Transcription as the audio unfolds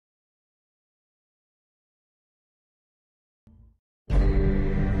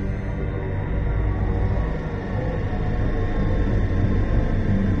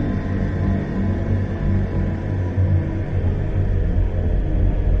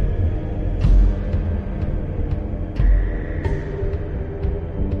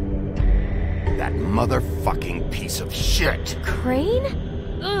motherfucking piece of shit. Crane?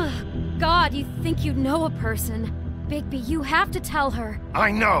 Ugh, God, you think you know a person. Bigby, you have to tell her. I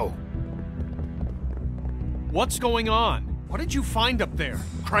know. What's going on? What did you find up there?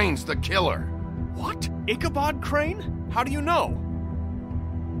 Crane's the killer. What? Ichabod Crane? How do you know?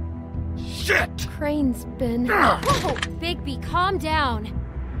 Shit! Crane's been... Whoa! Bigby, calm down.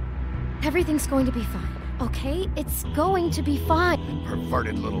 Everything's going to be fine, okay? It's going to be fine.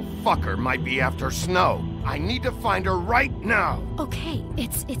 Perverted little fucker might be after Snow. I need to find her right now. Okay,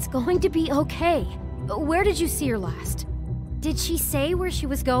 it's going to be okay. Where did you see her last? Did she say where she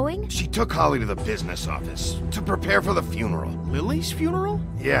was going? She took Holly to the business office to prepare for the funeral. Lily's funeral?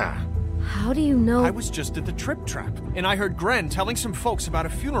 Yeah. How do you know? I was just at the Trip Trap, and I heard Gren telling some folks about a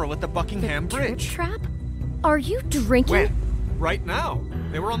funeral at the Buckingham Bridge. Trip Trap? Are you drinking? When? Right now.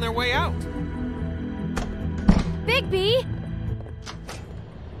 They were on their way out. Bigby!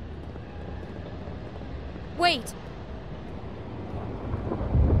 Wait.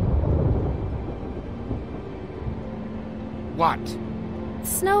 What?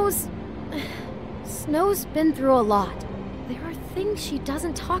 Snow's been through a lot. There are things she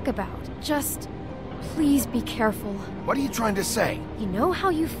doesn't talk about. Just, please be careful. What are you trying to say? You know how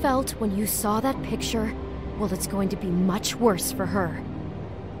you felt when you saw that picture? Well, it's going to be much worse for her.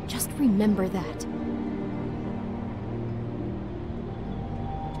 Just remember that.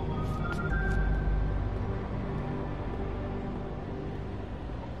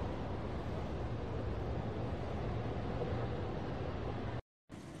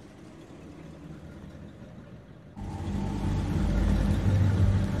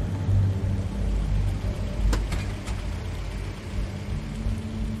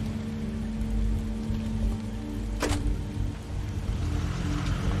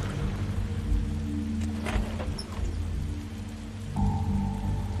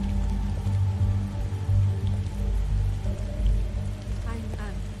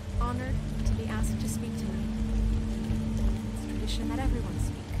 Honored to be asked to speak tonight. It's tradition that everyone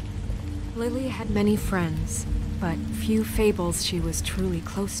speak. Lily had many friends, but few fables she was truly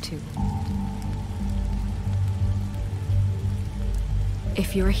close to.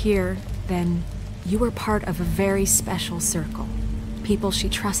 If you're here, then you were part of a very special circle. People she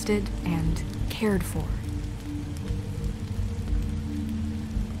trusted and cared for.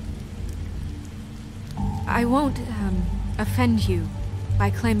 I won't, offend you by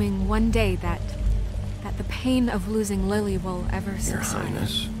claiming one day that the pain of losing Lily will ever subside. Your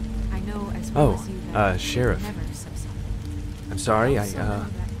Highness. I know as well as you that Sheriff. never subside. I'm sorry, Also know that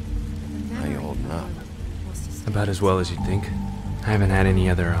the How you memory holding of up? Lily will sustain about as well as you'd think. I haven't had any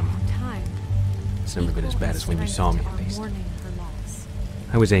other, time. it's never been as Equal bad as when you strength saw me, to at our least. mourning her loss.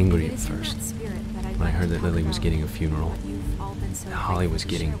 I was angry It at is in first, that spirit that I'd when I like heard to that talk Lily was about getting a funeral. what you've all been so That Holly grateful was to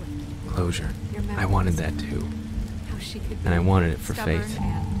getting share with me. closure. Your I wanted memories. that too. How she could And I be wanted it for stubborn Faith,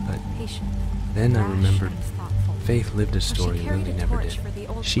 and but patient, then I rash remembered and thoughtful. Faith lived a How she story carried Lily a never torch did. for the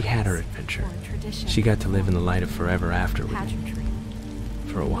old She had her ways, adventure. for tradition She got to and live in the law, light of forever after with me, pageantry.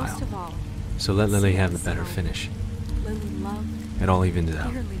 for a And while. most of all, So let Lily have the seeing better herself. finish. Lily loved, It all evened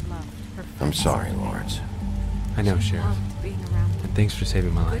out. dearly loved her I'm friends. sorry, Lawrence. I know, She Sheriff. loved being around them. And thanks for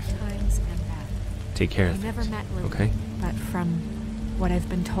saving my Good life. times and bad. Take care I of never things, met Lily, okay? but from what I've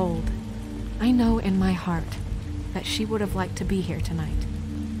been told, I know in my heart that she would have liked to be here tonight.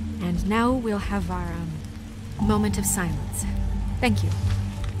 And now we'll have our moment of silence. Thank you.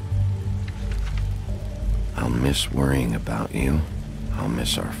 I'll miss worrying about you. I'll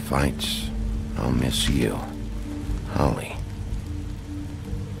miss our fights. I'll miss you. Holly.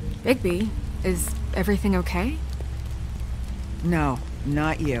 Bigby, is everything okay? No,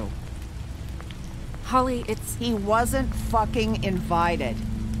 not you. Holly, it's... He wasn't fucking invited.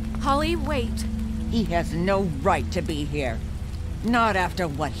 Holly, wait. He has no right to be here. Not after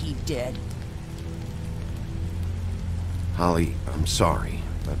what he did. Holly, I'm sorry,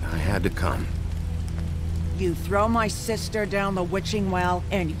 but I had to come. You throw my sister down the witching well,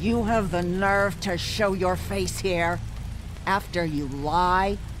 and you have the nerve to show your face here? After you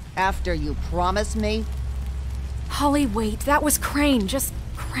lie? After you promise me? Holly, wait. That was Crane. Just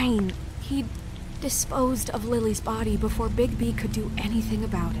Crane. He disposed of Lily's body before Bigby could do anything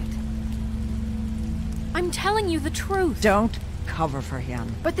about it. I'm telling you the truth. Don't cover for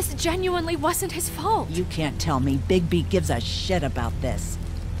him. But this genuinely wasn't his fault. You can't tell me Bigby gives a shit about this.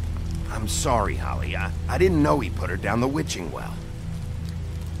 I'm sorry, Holly. I didn't know he put her down the witching well.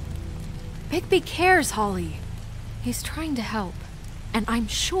 Bigby cares, Holly. He's trying to help. And I'm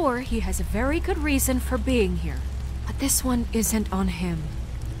sure he has a very good reason for being here. But this one isn't on him.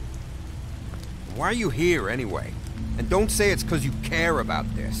 Why are you here, anyway? And don't say it's because you care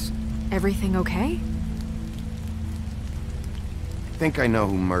about this. Everything okay? think I know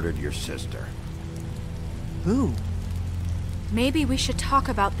who murdered your sister. Who? Maybe we should talk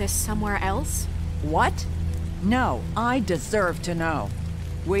about this somewhere else? What? No, I deserve to know.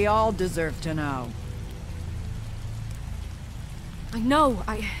 We all deserve to know.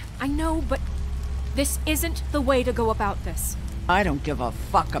 I know, but this isn't the way to go about this. I don't give a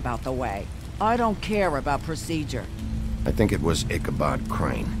fuck about the way. I don't care about procedure. I think it was Ichabod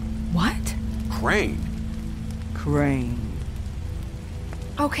Crane. What? Crane? Crane.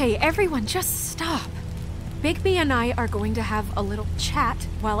 Okay, everyone, just stop. Bigby and I are going to have a little chat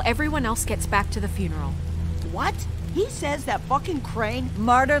while everyone else gets back to the funeral. What? He says that fucking Crane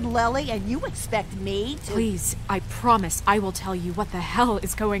murdered Lily and you expect me to— Please, I promise I will tell you what the hell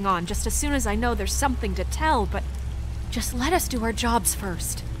is going on just as soon as I know there's something to tell, but just let us do our jobs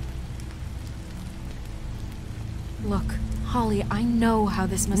first. Look, Holly, I know how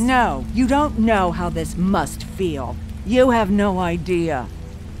this must— No, you don't know how this must feel. You have no idea.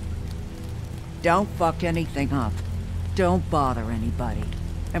 Don't fuck anything up. Don't bother anybody.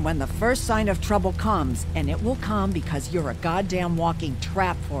 And when the first sign of trouble comes, and it will come because you're a goddamn walking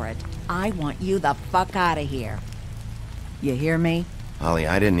trap for it, I want you the fuck out of here. You hear me? Holly,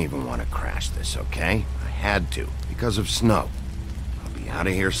 I didn't even want to crash this, okay? I had to, because of snow. I'll be out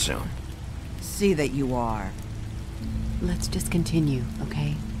of here soon. See that you are. Let's just continue,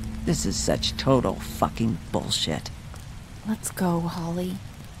 okay? This is such total fucking bullshit. Let's go, Holly.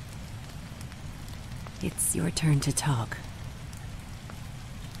 It's your turn to talk.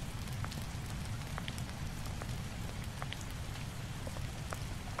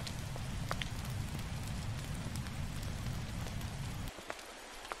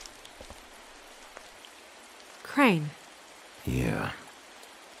 Crane. Yeah.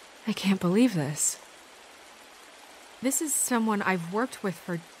 I can't believe this. This is someone I've worked with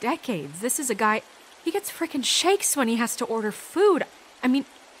for decades. This is a guy... He gets frickin' shakes when he has to order food. I mean,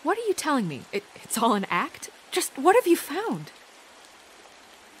 what are you telling me? It's all an act? Just what have you found?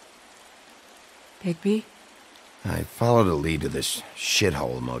 Bigby? I followed a lead to this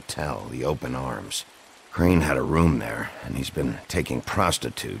shithole motel, the Open Arms. Crane had a room there, and he's been taking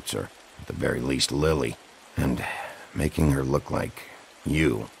prostitutes, or at the very least Lily, and making her look like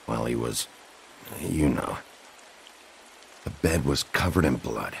you while he was, you know. The bed was covered in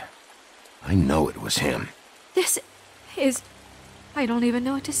blood. I know it was him. This is... I don't even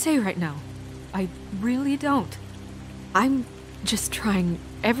know what to say right now. I really don't. I'm just trying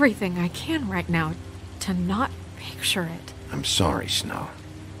everything I can right now to not picture it. I'm sorry, Snow.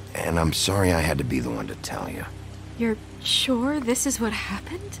 And I'm sorry I had to be the one to tell you. You're sure this is what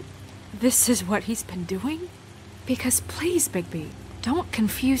happened? This is what he's been doing? Because please, Bigby, don't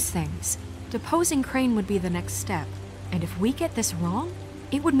confuse things. Deposing Crane would be the next step. And if we get this wrong,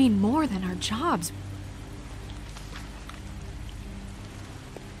 it would mean more than our jobs.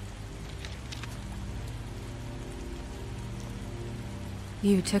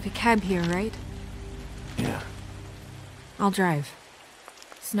 You took a cab here, right? Yeah. I'll drive.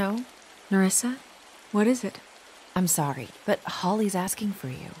 Snow? Nerissa? What is it? I'm sorry, but Holly's asking for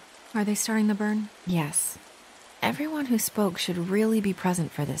you. Are they starting the burn? Yes. Everyone who spoke should really be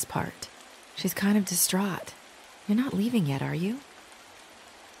present for this part. She's kind of distraught. You're not leaving yet, are you?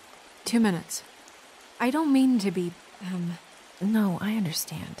 2 minutes. I don't mean to be, No, I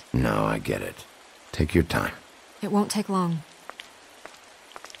understand. No, I get it. Take your time. It won't take long.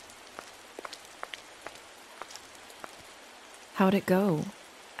 How'd it go?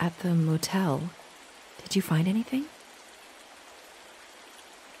 At the motel? Did you find anything?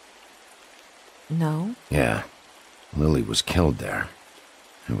 No? Yeah. Lily was killed there.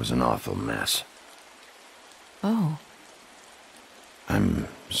 It was an awful mess. Oh. I'm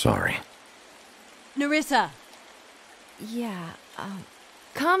sorry. Nerissa! Yeah,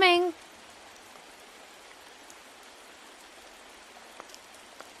 Coming!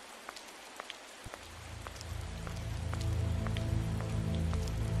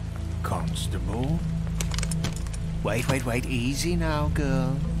 Constable? Wait, easy now,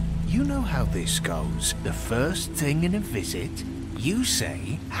 girl. You know how this goes. The first thing in a visit, you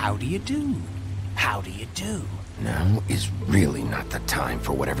say, how do you do? How do you do? Now is really not the time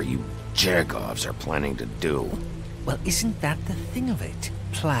for whatever you Jergovs are planning to do. Well, isn't that the thing of it?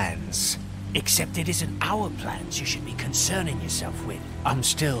 Plans. Except it isn't our plans you should be concerning yourself with. I'm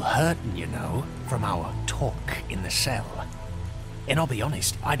still hurting, you know, from our talk in the cell. And I'll be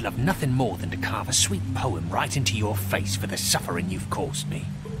honest, I'd love nothing more than to carve a sweet poem right into your face for the suffering you've caused me.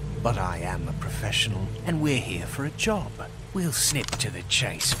 But I am a professional, and we're here for a job. We'll snip to the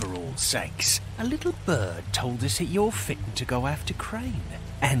chase for all sakes. A little bird told us that you're fitting to go after Crane.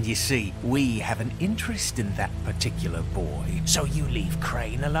 And you see, we have an interest in that particular boy. So you leave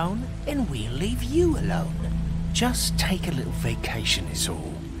Crane alone, and we'll leave you alone. Just take a little vacation is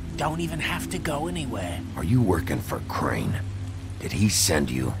all. Don't even have to go anywhere. Are you working for Crane? Did he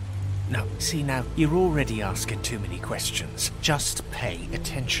send you? No, see now, you're already asking too many questions. Just pay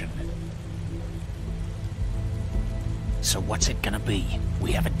attention. So what's it gonna be?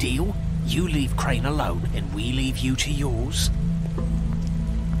 We have a deal? You leave Crane alone, and we leave you to yours?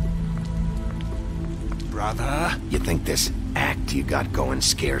 Brother? You think this act you got going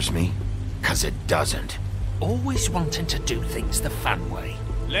scares me? 'Cause it doesn't. Always wanting to do things the fun way.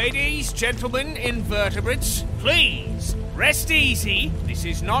 Ladies, gentlemen, invertebrates, please, rest easy. This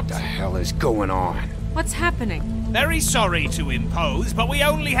is not... What the hell is going on? What's happening? Very sorry to impose, but we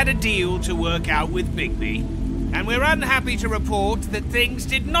only had a deal to work out with Bigby. And we're unhappy to report that things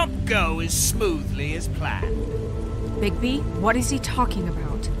did not go as smoothly as planned. Bigby? What is he talking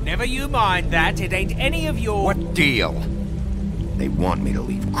about? Never you mind that, it ain't any of your... What deal? They want me to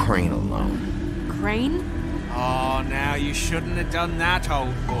leave Crane alone. Crane? Oh, now you shouldn't have done that,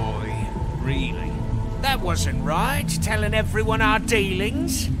 old boy. Really. That wasn't right, telling everyone our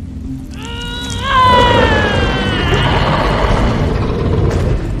dealings.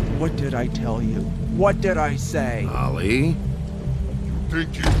 What did I tell you? What did I say? Ollie?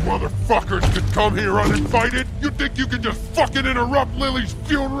 Think you motherfuckers could come here uninvited? You think you can just fucking interrupt Lily's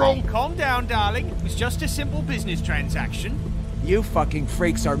funeral? Calm down, darling. It was just a simple business transaction. You fucking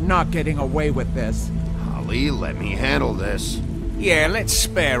freaks are not getting away with this. Ollie, let me handle this. Yeah, let's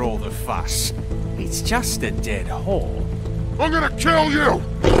spare all the fuss. It's just a dead hole. I'm gonna kill you!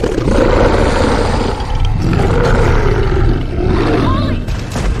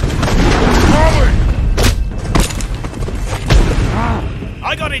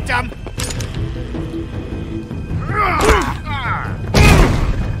 I got it, damn!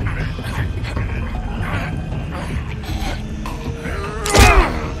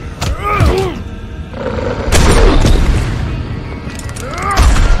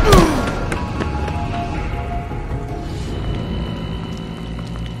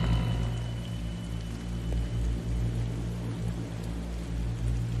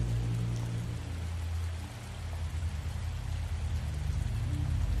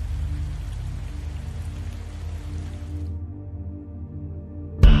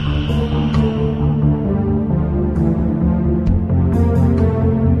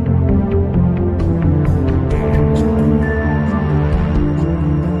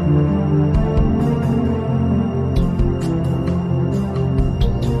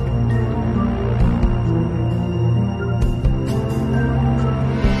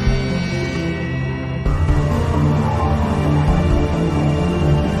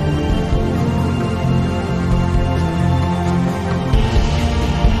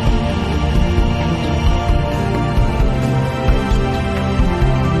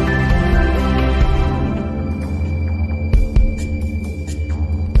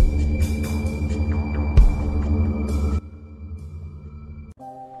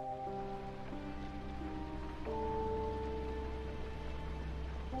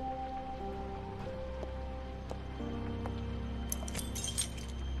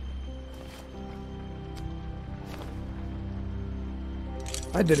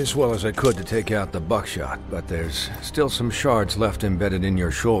 I did as well as I could to take out the buckshot, but there's still some shards left embedded in your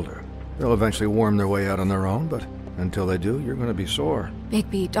shoulder. They'll eventually worm their way out on their own, but until they do, you're gonna be sore.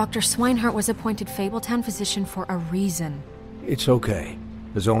 Bigby, Dr. Swinehart was appointed Fabletown physician for a reason. It's okay.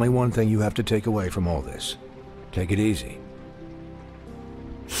 There's only one thing you have to take away from all this. Take it easy.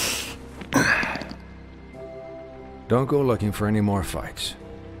 Don't go looking for any more fights.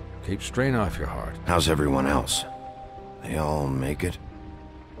 Keep strain off your heart. How's everyone else? They all make it?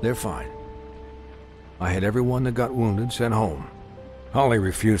 They're fine. I had everyone that got wounded sent home. Holly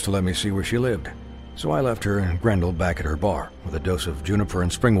refused to let me see where she lived, so I left her and Grendel back at her bar with a dose of juniper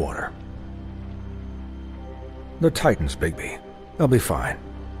and spring water. They're Titans, Bigby. They'll be fine.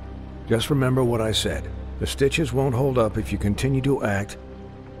 Just remember what I said. The stitches won't hold up if you continue to act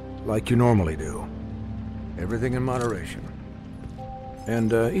like you normally do. Everything in moderation.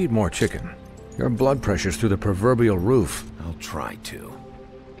 And eat more chicken. Your blood pressure's through the proverbial roof. I'll try to.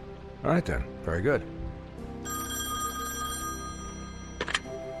 All right then. Very good.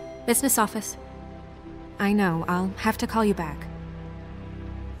 Business office. I know, I'll have to call you back.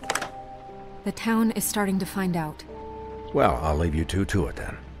 The town is starting to find out. Well, I'll leave you two to it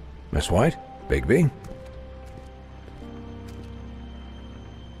then. Miss White? Bigby?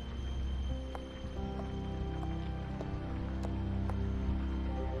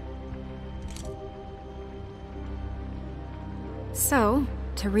 So,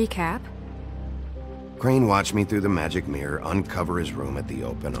 to recap, Crane watched me through the magic mirror uncover his room at the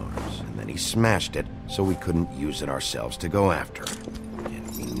open arms, and then he smashed it so we couldn't use it ourselves to go after him.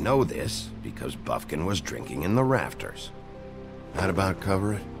 And we know this because Buffkin was drinking in the rafters. That about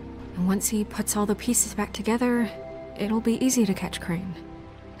cover it? and once he puts all the pieces back together, it'll be easy to catch Crane.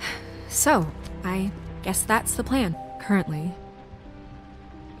 So, I guess that's the plan, currently.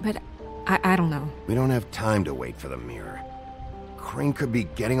 But I don't know. We don't have time to wait for the mirror. Crane could be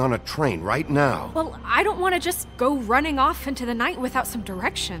getting on a train right now. Well, I don't want to just go running off into the night without some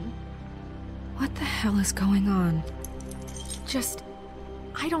direction. What the hell is going on?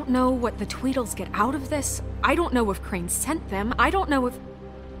 I don't know what the Tweedles get out of this. I don't know if Crane sent them. I don't know if...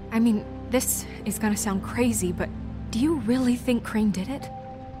 I mean, this is gonna sound crazy, but do you really think Crane did it?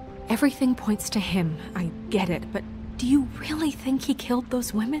 Everything points to him, I get it, but do you really think he killed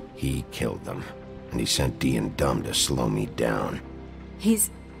those women? He killed them, and he sent Dee and Dumb to slow me down.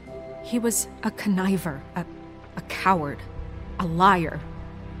 He was a conniver, a coward, a liar,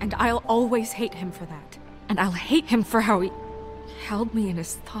 and I'll always hate him for that. And I'll hate him for how he held me in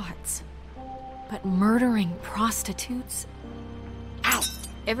his thoughts. But murdering prostitutes? Ow!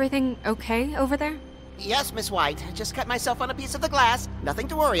 Everything okay over there? Yes, Miss White. I just cut myself on a piece of the glass. Nothing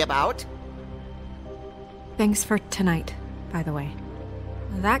to worry about. Thanks for tonight, by the way.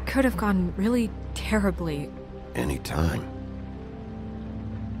 That could have gone really terribly. Anytime.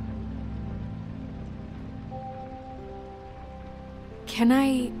 Can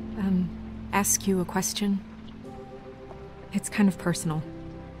I, ask you a question? It's kind of personal.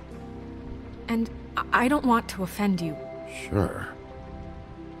 And I don't want to offend you. Sure.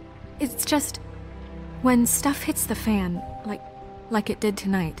 It's just, when stuff hits the fan, like it did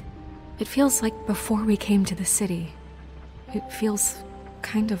tonight, it feels like before we came to the city. It feels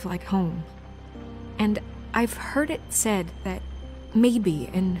kind of like home. And I've heard it said that maybe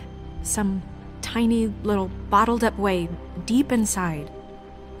in some tiny little bottled up way deep inside,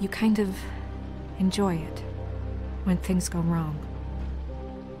 you kind of enjoy it when things go wrong.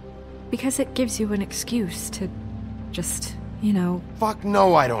 Because it gives you an excuse to just, you know... Fuck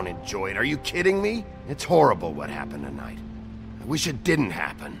no, I don't enjoy it. Are you kidding me? It's horrible what happened tonight. I wish it didn't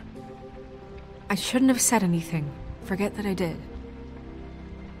happen. I shouldn't have said anything. Forget that I did.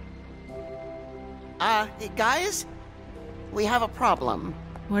 Hey guys? We have a problem.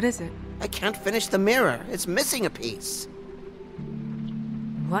 What is it? I can't finish the mirror. It's missing a piece.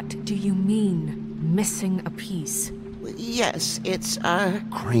 What do you mean, missing a piece? Yes, it's,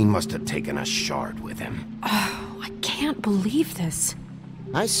 Crane must have taken a shard with him. Oh, I can't believe this.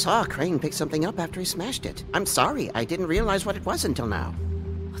 I saw Crane pick something up after he smashed it. I'm sorry, I didn't realize what it was until now.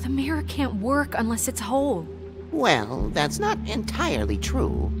 Well, the mirror can't work unless it's whole. Well, that's not entirely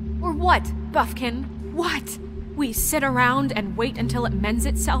true. Or what, Buffkin? What? We sit around and wait until it mends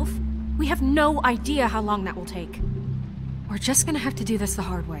itself? We have no idea how long that will take. We're just gonna have to do this the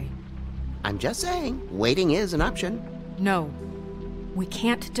hard way. I'm just saying, waiting is an option. No. We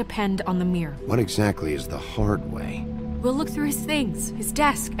can't depend on the mirror. What exactly is the hard way? We'll look through his things, his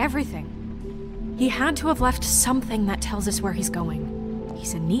desk, everything. He had to have left something that tells us where he's going.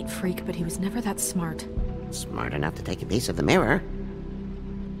 He's a neat freak, but he was never that smart. Smart enough to take a piece of the mirror.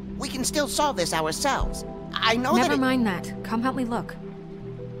 We can still solve this ourselves. I know Never mind that. Come help me look.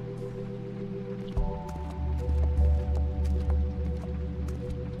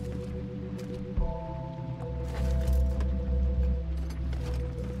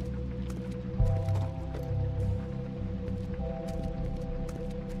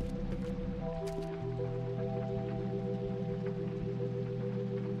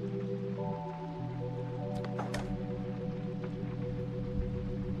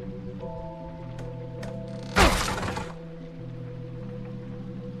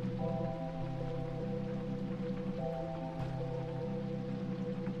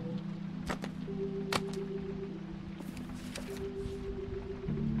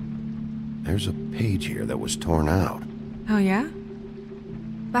 There's a page here that was torn out. Oh, yeah?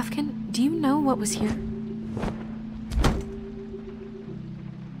 Buffkin, do you know what was here?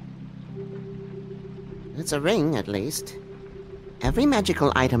 It's a ring, at least. Every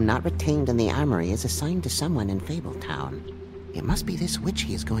magical item not retained in the armory is assigned to someone in Fabletown. It must be this witch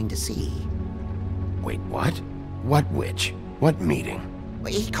he is going to see. Wait, what? What witch? What meeting?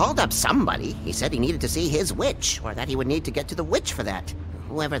 Well, he called up somebody. He said he needed to see his witch, or that he would need to get to the witch for that.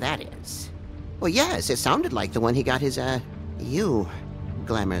 Whoever that is. Well, yes, it sounded like the one he got his,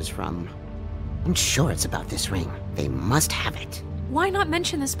 glamours from. I'm sure it's about this ring. They must have it. Why not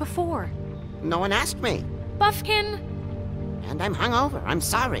mention this before? No one asked me. Buffkin! And I'm hungover. I'm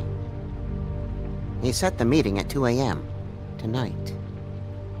sorry. He set the meeting at 2 a.m. tonight.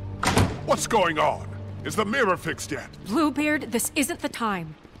 What's going on? Is the mirror fixed yet? Bluebeard, this isn't the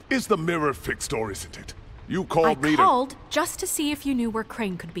time. Is the mirror fixed or isn't it? You I called me to... called just to see if you knew where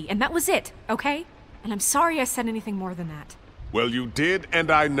Crane could be, and that was it, okay? And I'm sorry I said anything more than that. Well, you did, and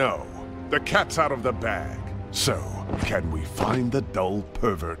I know. The cat's out of the bag. So, can we find the dull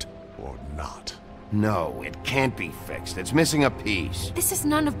pervert or not? No, it can't be fixed. It's missing a piece. This is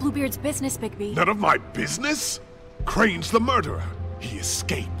none of Bluebeard's business, Bigby. None of my business? Crane's the murderer. He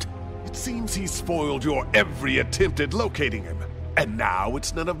escaped. It seems he spoiled your every attempt at locating him. And now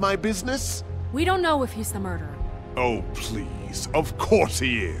it's none of my business? We don't know if he's the murderer. Oh, please. Of course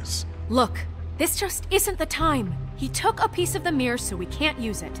he is. Look, this just isn't the time. He took a piece of the mirror, so we can't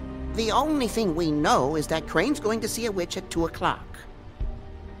use it. The only thing we know is that Crane's going to see a witch at 2 o'clock.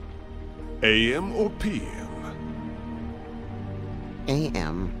 AM or PM?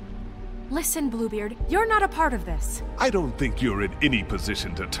 AM. Listen, Bluebeard, you're not a part of this. I don't think you're in any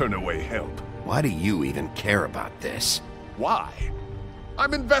position to turn away help. Why do you even care about this? Why?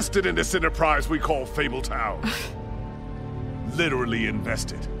 I'm invested in this enterprise we call Fabletown. Literally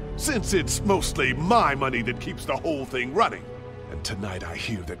invested. Since it's mostly my money that keeps the whole thing running. And tonight I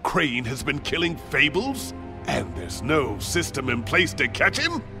hear that Crane has been killing fables? And there's no system in place to catch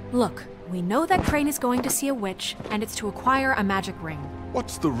him? Look, we know that Crane is going to see a witch, and it's to acquire a magic ring.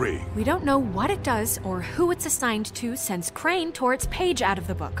 What's the ring? We don't know what it does or who it's assigned to since Crane tore its page out of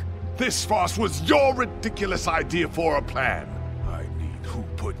the book. This farce was your ridiculous idea for a plan. I mean, who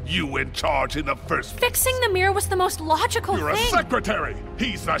put you in charge in the first place? Fixing the mirror was the most logical You're thing. a secretary.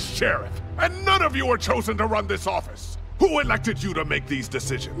 He's the sheriff. And none of you are chosen to run this office. Who elected you to make these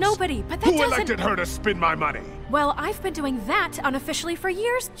decisions? Nobody, but that Who doesn't... elected her to spend my money? Well, I've been doing that unofficially for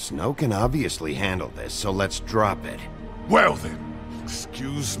years. Snow can obviously handle this, so let's drop it. Well then,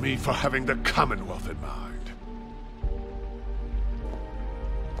 excuse me for having the Commonwealth in mind.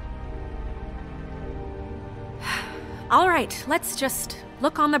 All right, let's just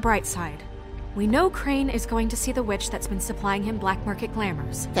look on the bright side. We know Crane is going to see the witch that's been supplying him black market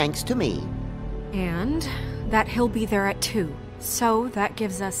glamours. Thanks to me. And that he'll be there at 2. So that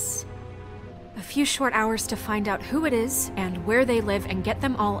gives us a few short hours to find out who it is and where they live and get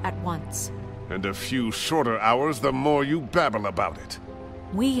them all at once. And a few shorter hours the more you babble about it.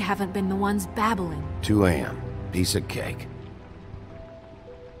 We haven't been the ones babbling. 2 a.m. Piece of cake.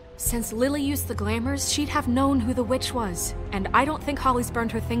 Since Lily used the glamours, she'd have known who the witch was, and I don't think Holly's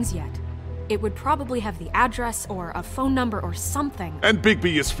burned her things yet. It would probably have the address or a phone number or something. And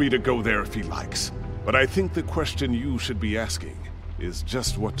Bigby is free to go there if he likes. But I think the question you should be asking is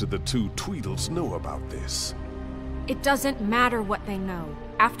just what do the 2 Tweedles know about this? It doesn't matter what they know.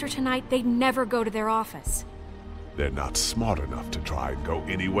 After tonight, they'd never go to their office. They're not smart enough to try and go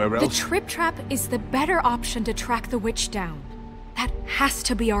anywhere else. The Trip Trap is the better option to track the witch down. That has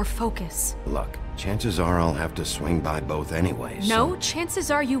to be our focus. Look, chances are I'll have to swing by both anyways. No,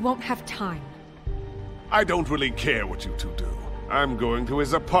 chances are you won't have time. I don't really care what you 2 do. I'm going to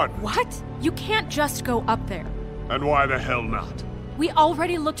his apartment. What? You can't just go up there. And why the hell not? We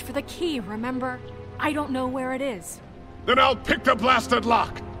already looked for the key, remember? I don't know where it is. Then I'll pick the blasted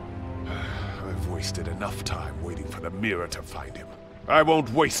lock! I've wasted enough time waiting for the mirror to find him. I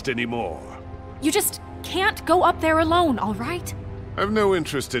won't waste any more. You just can't go up there alone, all right? I've no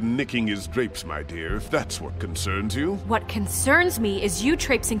interest in nicking his drapes, my dear, if that's what concerns you. What concerns me is you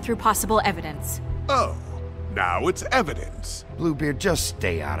traipsing through possible evidence. Oh, now it's evidence. Bluebeard, just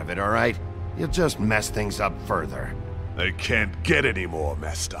stay out of it, all right? You'll just mess things up further. They can't get any more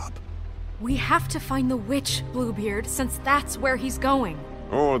messed up. We have to find the witch, Bluebeard, since that's where he's going.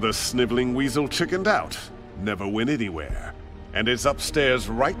 Or the sniveling weasel chickened out. Never went anywhere. And is upstairs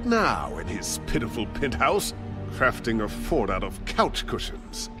right now in his pitiful penthouse, crafting a fort out of couch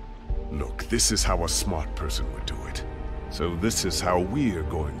cushions. Look, this is how a smart person would do it. So this is how we're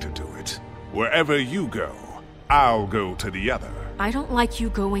going to do it. Wherever you go, I'll go to the other. I don't like you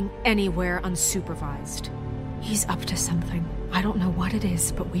going anywhere unsupervised. He's up to something. I don't know what it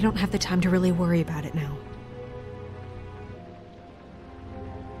is, but we don't have the time to really worry about it now.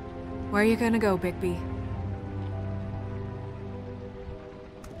 Where are you gonna go, Bigby?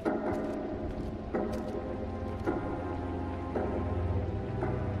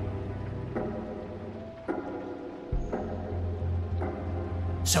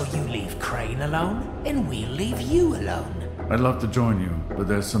 So you leave Crane alone, and we'll leave you alone. I'd love to join you, but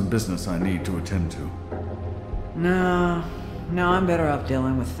there's some business I need to attend to. No, I'm better off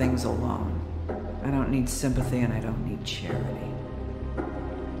dealing with things alone. I don't need sympathy and I don't need charity.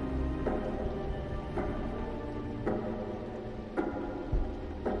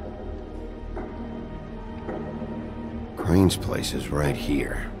 Crane's place is right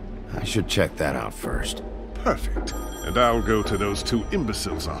here. I should check that out first. Perfect. And I'll go to those two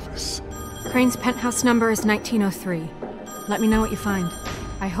imbeciles' office. Crane's penthouse number is 1903. Let me know what you find.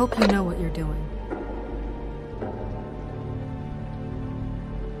 I hope you know what you're doing.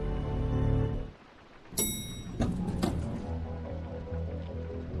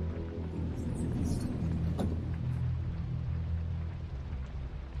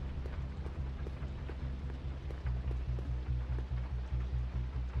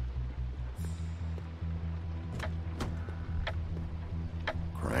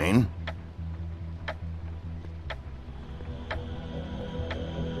 Crane?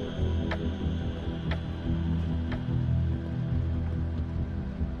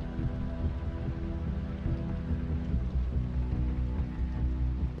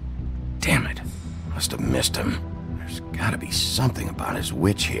 Damn it. Must have missed him. There's gotta be something about his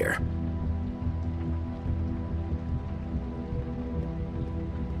witch here.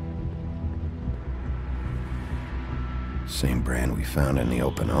 Same brand we found in the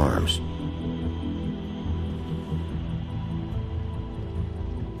open arms.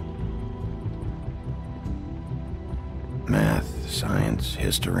 Math, science,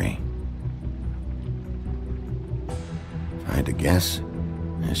 history. If I had to guess,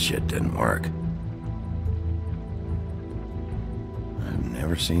 this shit didn't work. I've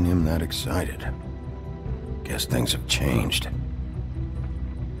never seen him that excited. Guess things have changed.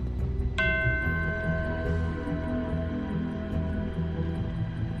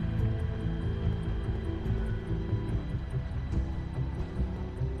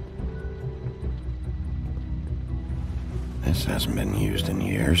 This hasn't been used in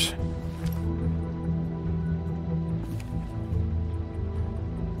years.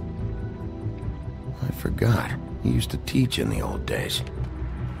 I forgot. He used to teach in the old days.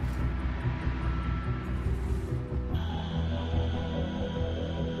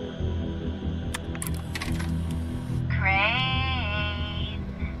 Crane.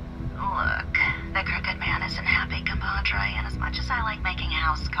 Look, the crooked man isn't happy, compadre, and as much as I like making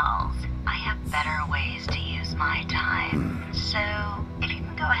house calls, I have better ways to use my time. So, if you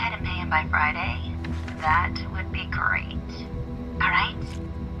can go ahead and pay him by Friday, that would be great. Alright?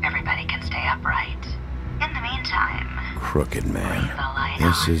 Everybody can stay upright. In the meantime... Crooked man.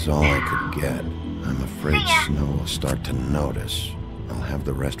 This is all I could get. I'm afraid Snow will start to notice. I'll have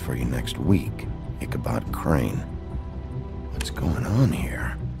the rest for you next week. Ichabod Crane. What's going on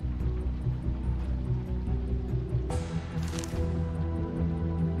here?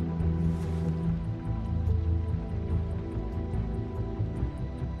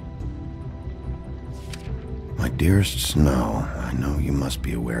 My dearest Snow, I know you must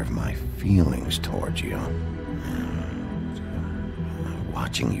be aware of my feelings towards you.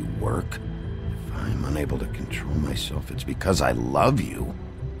 Watching you work, if I'm unable to control myself, it's because I love you.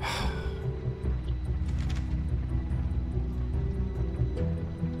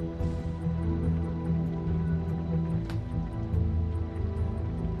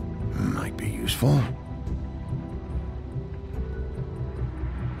 Might be useful.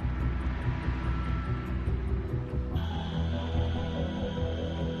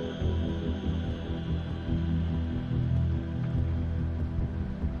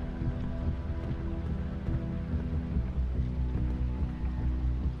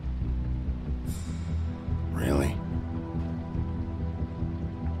 Really?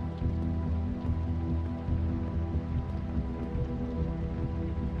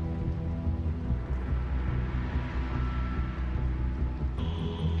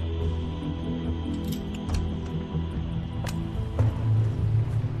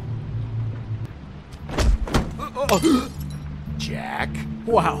 Jack?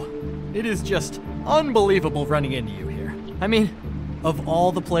 Wow. It is just unbelievable running into you here. I mean, of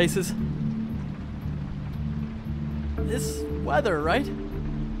all the places. This weather, right?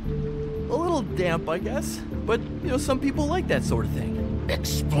 A little damp, I guess. But, you know, some people like that sort of thing.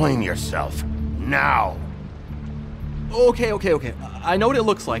 Explain yourself. Now! Okay. I know what it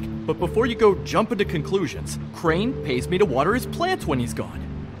looks like, but before you go jump into conclusions, Crane pays me to water his plants when he's gone.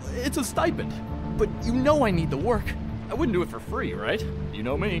 It's a stipend. But you know I need the work. I wouldn't do it for free, right? You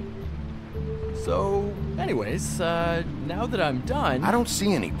know me. So, anyways, now that I'm done... I don't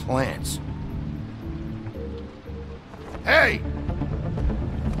see any plants. Hey!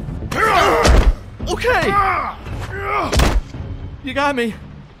 Okay! You got me.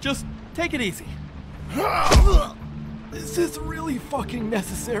 Just take it easy. This is really fucking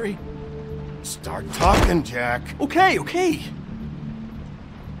necessary. Start talking, Jack. Okay.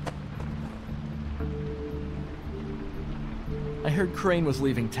 I heard Crane was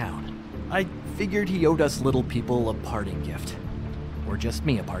leaving town. I figured he owed us little people a parting gift. Or just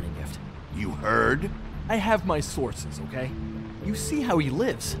me a parting gift. You heard? I have my sources, okay? You see how he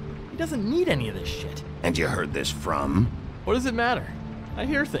lives. He doesn't need any of this shit. And you heard this from? What does it matter? I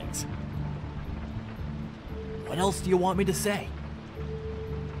hear things. What else do you want me to say?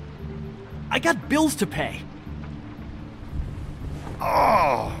 I got bills to pay.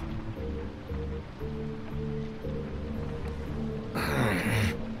 Oh!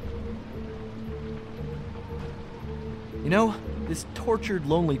 You know, this tortured,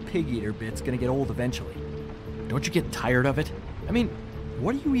 lonely pig-eater bit's gonna get old eventually. Don't you get tired of it? I mean,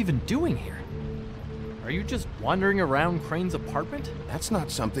 what are you even doing here? Are you just wandering around Crane's apartment? That's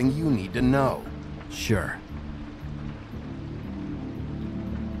not something you need to know. Sure.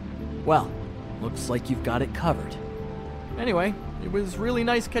 Well, looks like you've got it covered. Anyway, it was really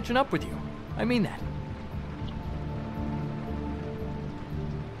nice catching up with you. I mean that.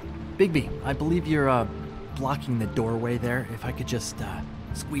 Bigby, I believe you're, blocking the doorway there. If I could just,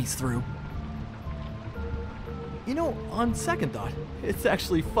 squeeze through. You know, on second thought, it's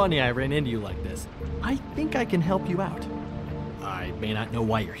actually funny I ran into you like this. I think I can help you out. I may not know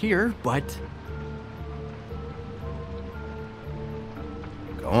why you're here, but...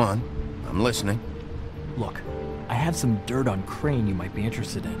 Go on. I'm listening. Look, I have some dirt on Crane you might be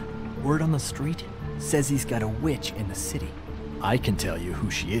interested in. Word on the street says he's got a witch in the city. I can tell you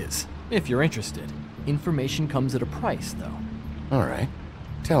who she is, if you're interested. Information comes at a price, though. All right.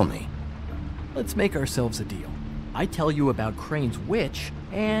 Tell me. Let's make ourselves a deal. I tell you about Crane's witch,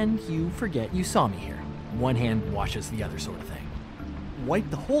 and you forget you saw me here. One hand washes the other sort of thing.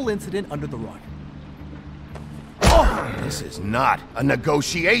 Wipe the whole incident under the rug. Oh! This is not a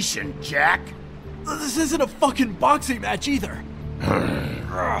negotiation, Jack! This isn't a fucking boxing match either.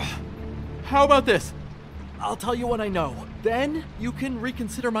 How about this? I'll tell you what I know. Then you can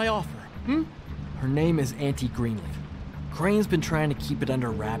reconsider my offer, Her name is Auntie Greenleaf. Crane's been trying to keep it under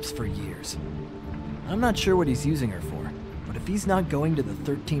wraps for years. I'm not sure what he's using her for, but if he's not going to the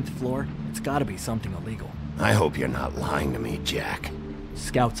 13th floor, it's gotta be something illegal. I hope you're not lying to me, Jack.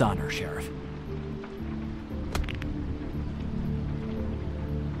 Scout's honor, Sheriff.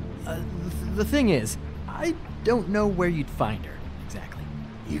 The thing is, I don't know where you'd find her, exactly.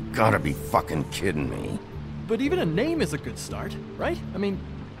 You gotta be fucking kidding me. But even a name is a good start, right? I mean,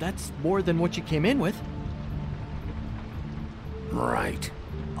 that's more than what you came in with. Right.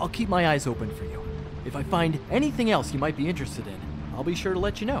 I'll keep my eyes open for you. If I find anything else you might be interested in, I'll be sure to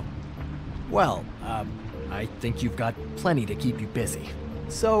let you know. Well, I think you've got plenty to keep you busy.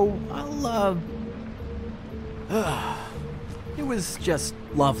 So, it was just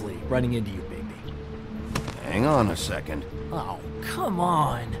lovely running into you, Bigby. Hang on a second. Oh, come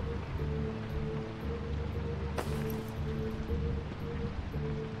on.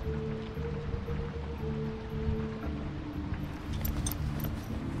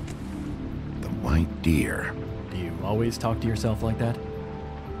 The white deer. Do you always talk to yourself like that?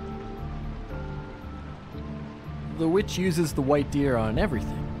 The witch uses the white deer on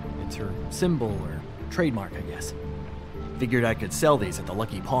everything. It's her symbol or trademark, I guess. Figured I could sell these at the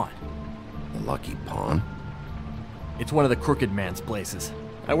Lucky Pawn. The Lucky Pawn? It's one of the crooked man's places.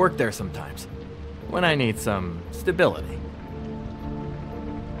 I work there sometimes, when I need some stability.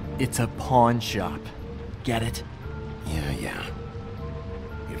 It's a pawn shop. Get it? Yeah.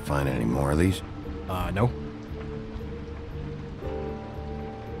 You find any more of these? No.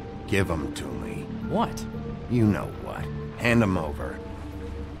 Give them to me. What? You know what. Hand them over.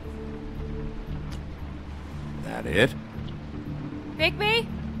 That it? Bigby?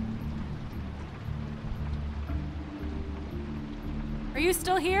 Are you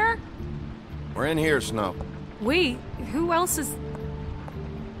still here? We're in here, Snow. We? Who else is...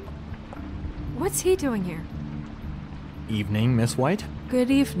 What's he doing here? Evening, Miss White.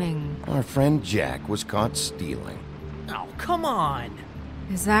 Good evening. Our friend Jack was caught stealing. Oh, come on!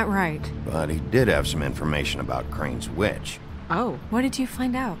 Is that right? But he did have some information about Crane's witch. Oh, what did you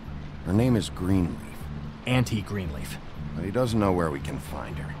find out? Her name is Greenleaf. Auntie Greenleaf. But he doesn't know where we can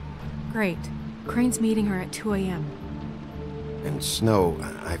find her. Great. Crane's meeting her at 2 a.m. And Snow,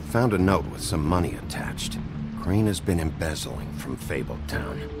 I found a note with some money attached. Crane has been embezzling from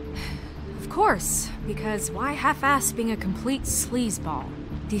Fabletown. Of course, because why half-ass being a complete sleazeball?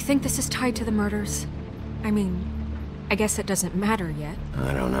 Do you think this is tied to the murders? I mean, I guess it doesn't matter yet.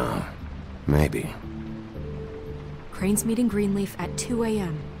 I don't know. Maybe. Crane's meeting Greenleaf at 2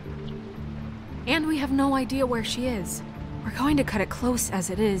 a.m. And we have no idea where she is. We're going to cut it close as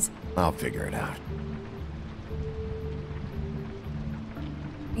it is. I'll figure it out.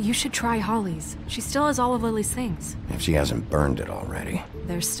 You should try Holly's. She still has all of Lily's things. If she hasn't burned it already.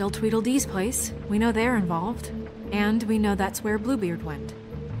 there's still Tweedledee's place. We know they're involved. And we know that's where Bluebeard went.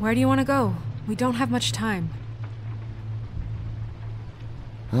 Where do you want to go? We don't have much time.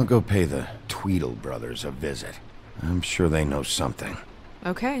 I'll go pay the Tweedle brothers a visit. I'm sure they know something.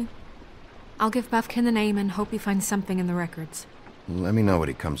 Okay. I'll give Buffkin the name and hope he finds something in the records. Let me know what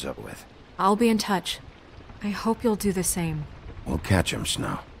he comes up with. I'll be in touch. I hope you'll do the same. We'll catch him,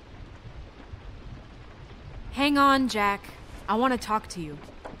 Snow. Hang on, Jack. I want to talk to you.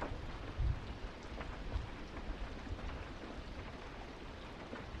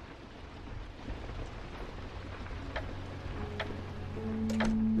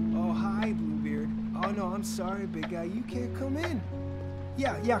 Oh, hi, Bluebeard. Oh, no, I'm sorry, big guy. You can't come in.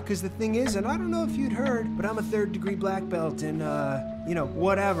 Yeah, because the thing is, and I don't know if you'd heard, but I'm a 3rd-degree black belt and,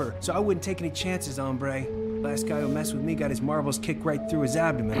 whatever. So I wouldn't take any chances, hombre. Last guy who messed with me got his marbles kicked right through his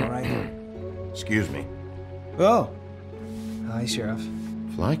abdomen, all right? Excuse me. Oh. Hi, Sheriff.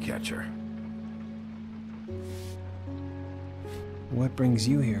 Flycatcher. What brings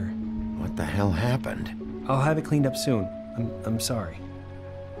you here? What the hell happened? I'll have it cleaned up soon. I'm sorry.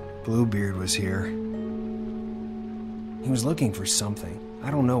 Bluebeard was here. He was looking for something.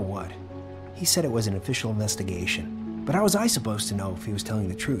 I don't know what. He said it was an official investigation. But how was I supposed to know if he was telling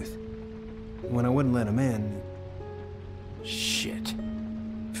the truth? When I wouldn't let him in... Shit.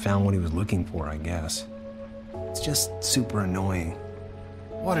 Found what he was looking for, I guess. It's just super annoying.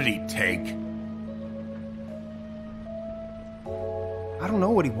 What did he take? I don't know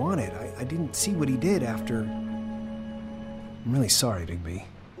what he wanted. I didn't see what he did after... I'm really sorry, Bigby.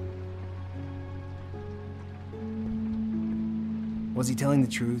 Was he telling the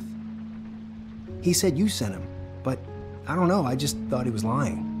truth? He said you sent him, but I don't know, I just thought he was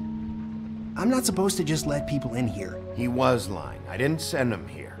lying. I'm not supposed to just let people in here. He was lying. I didn't send him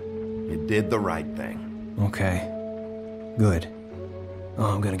here. You did the right thing. Okay. Good.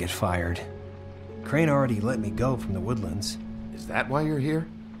 Oh, I'm gonna get fired. Crane already let me go from the Woodlands. Is that why you're here?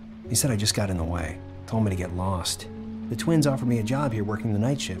 He said I just got in the way. Told me to get lost. The twins offered me a job here working the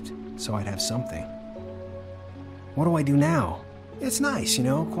night shift, so I'd have something. What do I do now? It's nice,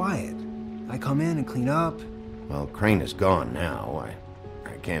 quiet. I come in and clean up. Well, Crane is gone now.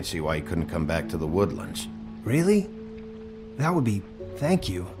 I can't see why he couldn't come back to the Woodlands. Really? That would be... thank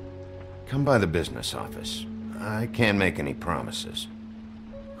you. Come by the business office. I can't make any promises.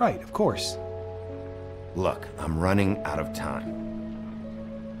 Right, of course. Look, I'm running out of time.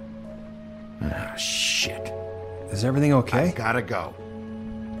 Ah, shit. Is everything okay? I gotta go.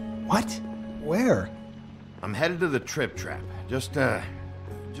 What? Where? I'm headed to the Trip Trap. Just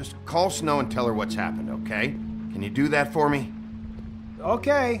call Snow and tell her what's happened, okay? Can you do that for me?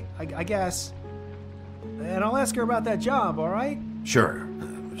 Okay, I guess. And I'll ask her about that job, all right? Sure,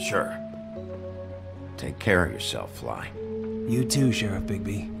 sure. Take care of yourself, Fly. You too, Sheriff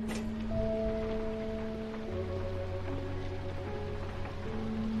Bigby.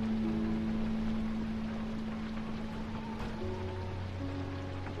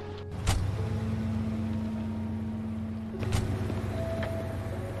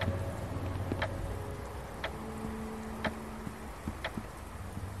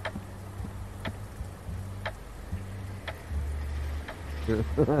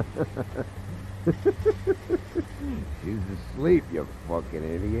 She's asleep, you fucking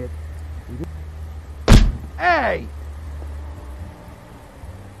idiot. Hey!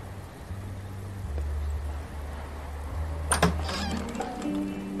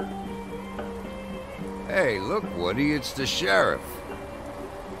 Hey, look, Woody, it's the sheriff.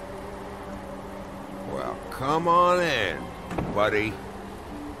 Well, come on in, buddy.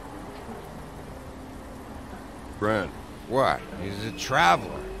 Brent. What? He's a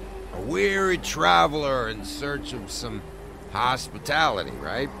traveler. A weary traveler in search of some hospitality,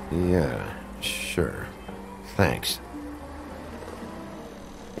 right? Yeah, sure. Thanks.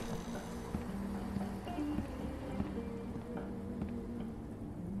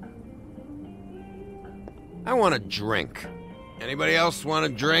 I want a drink. Anybody else want a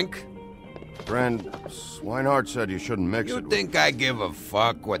drink? Friend, Swinehart said you shouldn't mix it You with... think I give a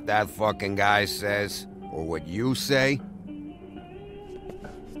fuck what that fucking guy says? Or what you say?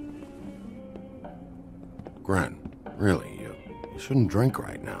 Gren, really, you shouldn't drink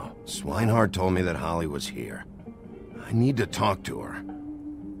right now. Swinehart told me that Holly was here. I need to talk to her.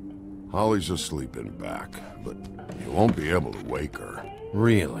 Holly's asleep in back, but you won't be able to wake her.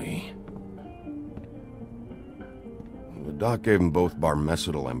 Really? The doc gave them both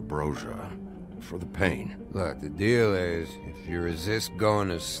barmecidal ambrosia for the pain. Look, the deal is, if you resist going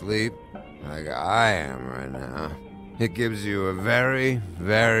to sleep, like I am right now, it gives you a very,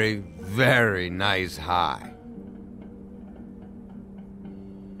 very, very nice high.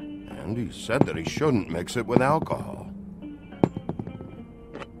 And he said that he shouldn't mix it with alcohol.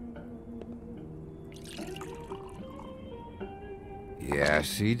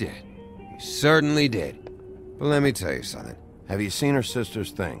 Yes, he did. He certainly did. But let me tell you something. Have you seen her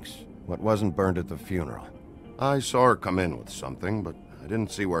sister's things? What wasn't burned at the funeral? I saw her come in with something, but I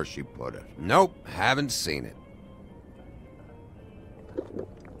didn't see where she put it. Nope, haven't seen it.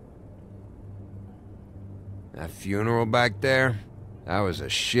 That funeral back there? That was a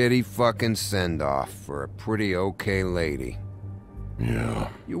shitty fucking send-off for a pretty okay lady. Yeah.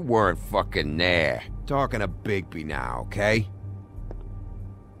 You weren't fucking there. Talking to Bigby now, okay?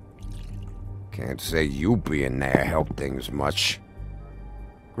 Can't say you being there helped things much.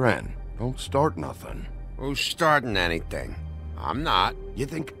 Gren, don't start nothing. Who's starting anything? I'm not. You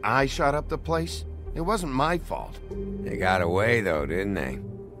think I shot up the place? It wasn't my fault. They got away, though, didn't they?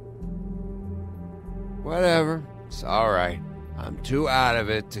 Whatever. It's alright. I'm too out of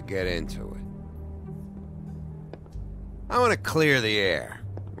it to get into it. I want to clear the air.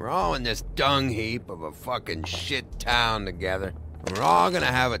 We're all in this dung heap of a fucking shit town together. And we're all gonna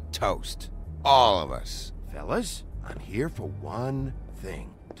have a toast. All of us. Fellas, I'm here for one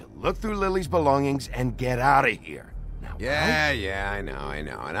thing. To look through Lily's belongings and get out of here. Now, Yeah, I know.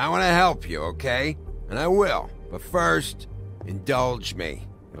 And I want to help you, okay? And I will. But first, indulge me.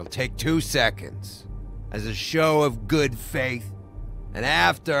 It'll take 2 seconds. As a show of good faith. And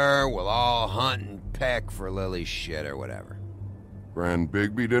after, we'll all hunt and peck for Lily's shit or whatever. Gren,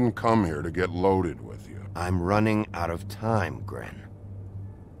 Bigby didn't come here to get loaded with you. I'm running out of time, Gren.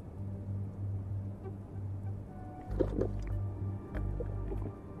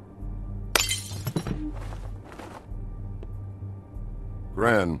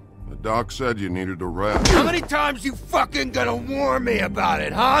 Gren, the doc said you needed a rest. How many times you fucking gonna warn me about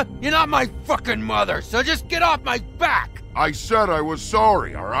it, huh? You're not my fucking mother, so just get off my back! I said I was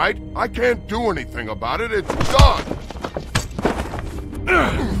sorry, all right? I can't do anything about it. It's done!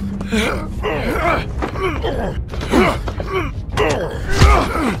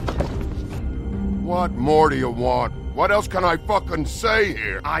 What more do you want? What else can I fucking say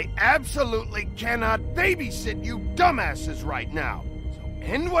here? I absolutely cannot babysit you dumbasses right now. So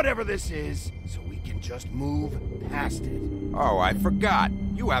end whatever this is, so we can just move past it. Oh, I forgot.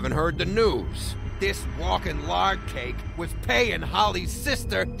 You haven't heard the news. This walking lard cake was paying Holly's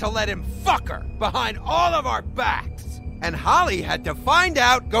sister to let him fuck her behind all of our backs. And Holly had to find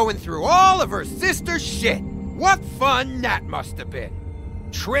out going through all of her sister's shit. What fun that must have been.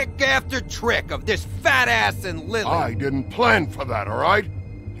 Trick after trick of this fat ass and Lily. I didn't plan for that, all right?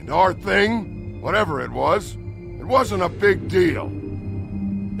 And our thing, whatever it wasn't a big deal.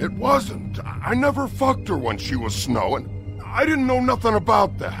 It wasn't. I never fucked her when she was snowing. I didn't know nothing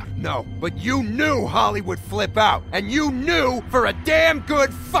about that. No, but you knew Holly would flip out. And you knew for a damn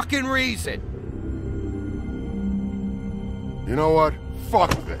good fucking reason. You know what?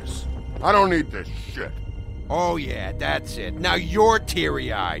 Fuck this. I don't need this shit. Oh yeah, that's it. Now you're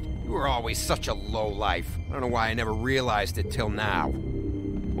teary-eyed. You were always such a lowlife. I don't know why I never realized it till now.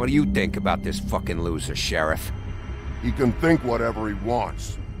 What do you think about this fucking loser, Sheriff? He can think whatever he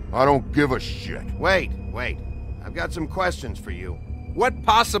wants. I don't give a shit. Wait. I've got some questions for you. What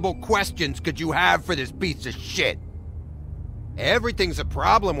possible questions could you have for this piece of shit? Everything's a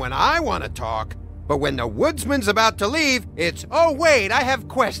problem when I want to talk, but when the woodsman's about to leave, it's, oh wait, I have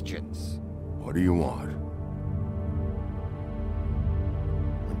questions. What do you want?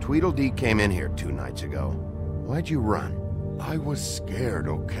 When Tweedledee came in here 2 nights ago, why'd you run? I was scared,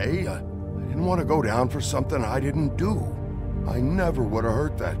 okay? I didn't want to go down for something I didn't do. I never would have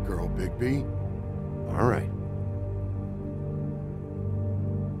hurt that girl, Bigby. All right.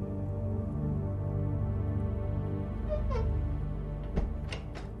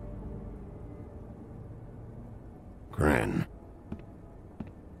 Gren.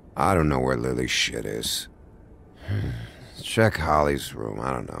 I don't know where Lily's shit is. Check Holly's room,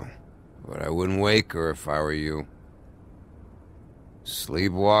 I don't know. But I wouldn't wake her if I were you.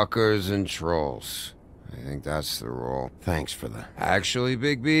 Sleepwalkers and trolls. I think that's the rule. Thanks for that. Actually,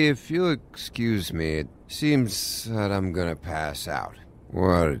 Bigby, if you'll excuse me, it seems that I'm gonna pass out.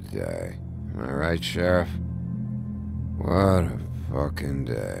 What a day. Am I right, Sheriff? What a fucking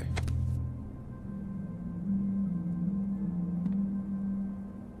day.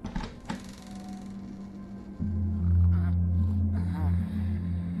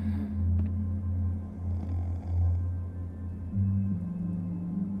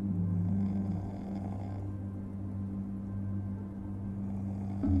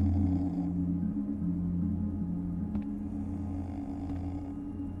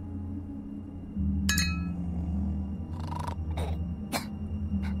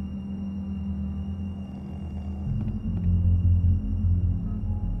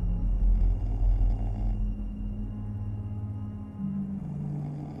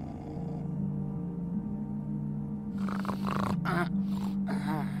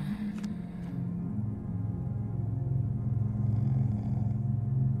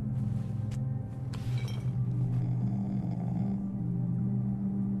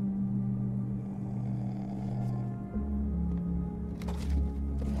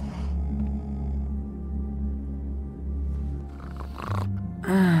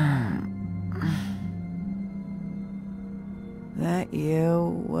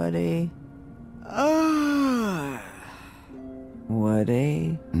 you, Woody?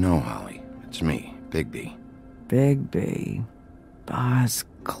 Woody? No, Holly. It's me, Bigby. Bigby. Bar's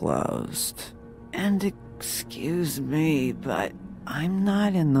closed. And excuse me, but I'm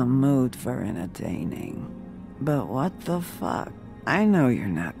not in the mood for entertaining. But what the fuck? I know you're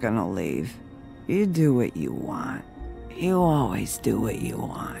not gonna leave. You do what you want. You always do what you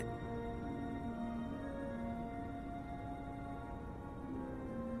want.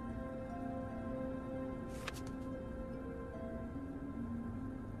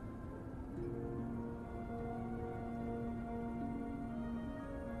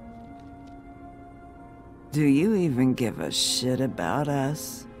 Do you even give a shit about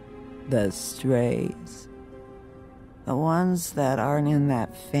us? The strays? The ones that aren't in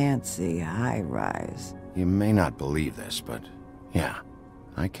that fancy high-rise. You may not believe this, but yeah,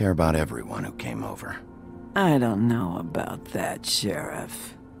 I care about everyone who came over. I don't know about that,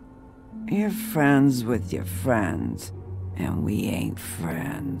 Sheriff. You're friends with your friends, and we ain't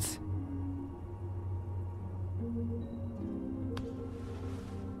friends.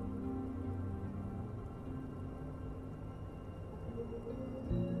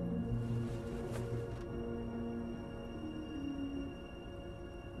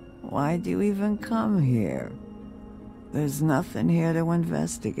 Why'd you even come here? There's nothing here to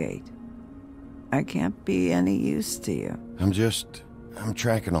investigate. I can't be any use to you. I'm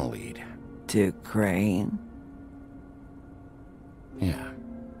tracking a lead. To Crane? Yeah.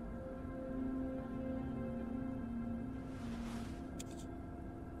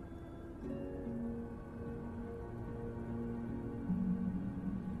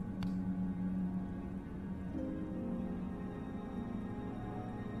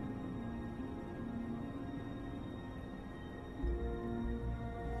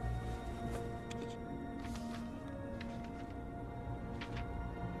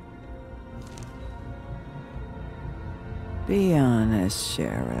 Be honest,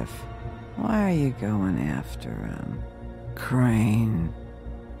 Sheriff. Why are you going after him? Crane.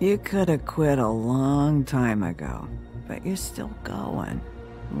 You could have quit a long time ago, but you're still going.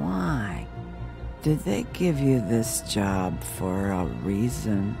 Why? Did they give you this job for a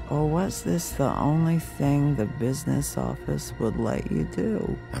reason, or was this the only thing the business office would let you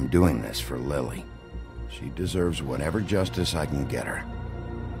do? I'm doing this for Lily. She deserves whatever justice I can get her.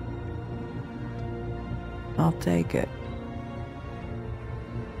 I'll take it.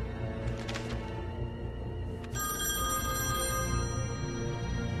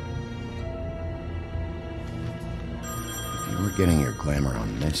 We're getting your glamour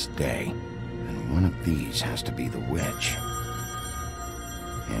on this day, and one of these has to be the witch.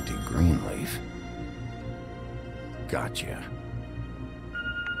 Auntie Greenleaf. Gotcha.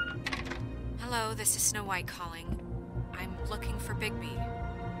 Hello, this is Snow White calling. I'm looking for Bigby.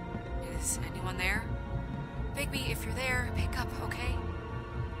 Is anyone there? Bigby, if you're there, pick up, okay?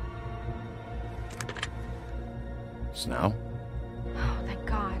 Snow? Oh, thank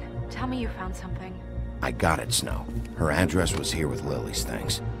God. Tell me you found something. I got it, Snow. Her address was here with Lily's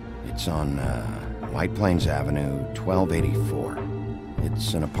things. It's on, White Plains Avenue, 1284.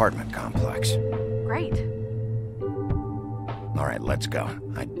 It's an apartment complex. Great. All right, let's go.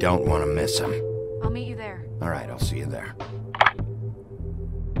 I don't want to miss him. I'll meet you there. All right, I'll see you there.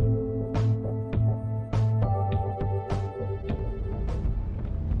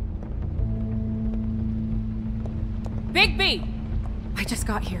 Bigby! I just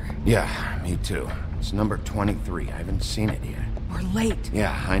got here. Yeah, me too. It's number 23. I haven't seen it yet. We're late.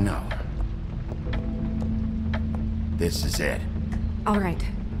 Yeah, I know. This is it. All right.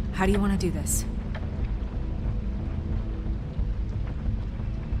 How do you want to do this?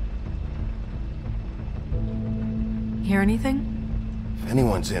 Hear anything? If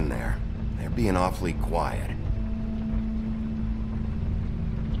anyone's in there, they're being awfully quiet.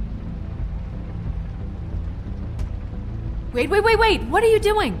 Wait! What are you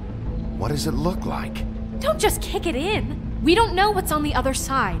doing? What does it look like? Don't just kick it in. We don't know what's on the other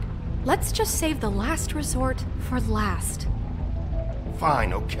side. Let's just save the last resort for last.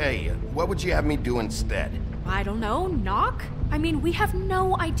 Fine, okay. What would you have me do instead? I don't know, knock? I mean, we have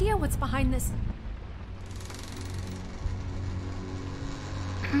no idea what's behind this.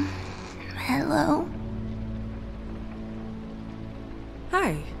 Hello?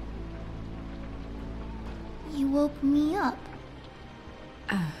 Hi. You woke me up.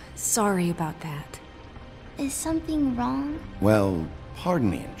 Sorry about that. Is something wrong? Well, pardon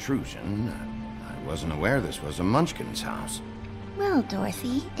the intrusion. I wasn't aware this was a Munchkin's house. Well,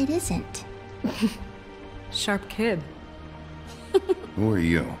 Dorothy, it isn't. Sharp kid. Who are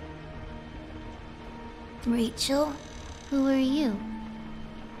you? Rachel, Who are you?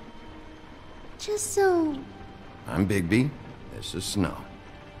 Just so... I'm Bigby. This is Snow.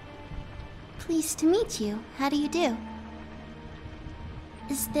 Pleased to meet you. How do you do?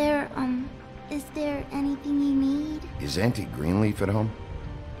 Is there anything you need? Is Auntie Greenleaf at home?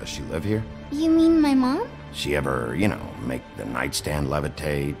 Does she live here? You mean my mom? She ever, you know, make the nightstand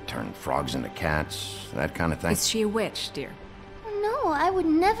levitate, turn frogs into cats, that kind of thing? Is she a witch, dear? No, I would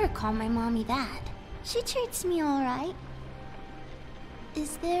never call my mommy that. She treats me all right.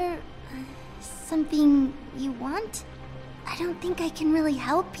 Is there something you want? I don't think I can really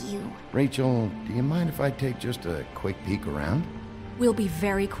help you. Rachel, do you mind if I take just a quick peek around? We'll be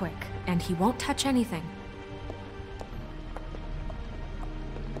very quick, and he won't touch anything.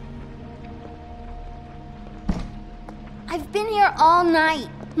 I've been here all night.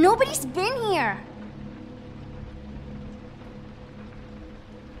 Nobody's been here.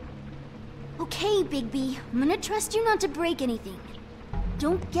 Okay, Bigby. I'm gonna trust you not to break anything.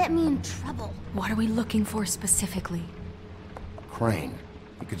 Don't get me in trouble. What are we looking for specifically? Crane.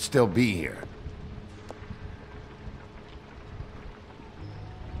 He could still be here.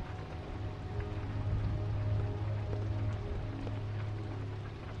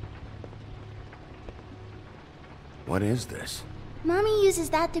 What is this? Mommy uses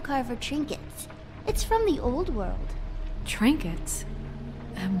that to carve her trinkets. It's from the old world. Trinkets?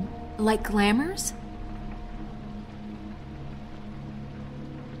 Like glamours?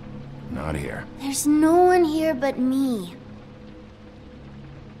 Not here. There's no one here but me.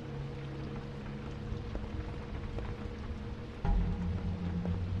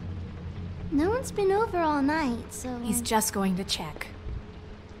 No one's been over all night, so... He's just going to check.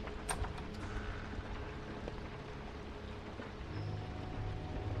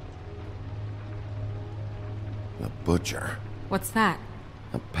 The Butcher. What's that?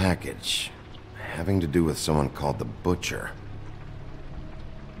 A package. Having to do with someone called the Butcher.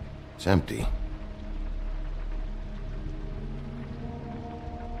 It's empty.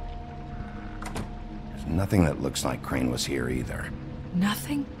 There's nothing that looks like Crane was here either.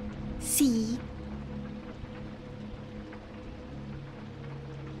 Nothing? See?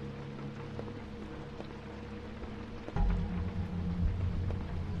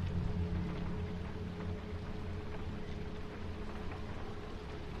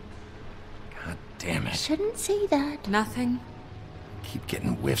 God damn it. Shouldn't say that. Nothing? Keep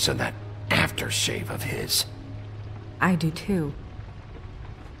getting whiffs of that aftershave of his. I do too.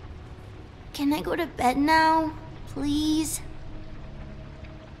 Can I go to bed now? Please?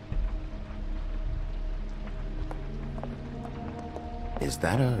 Is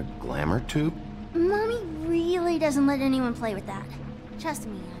that a glamour tube? Mommy really doesn't let anyone play with that. Trust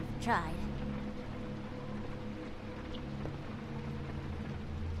me, I've tried.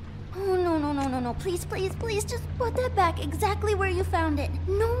 Oh, no. Please, just put that back exactly where you found it.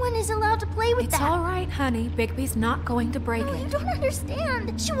 No one is allowed to play with that. It's all right, honey. Bigby's not going to break it. You don't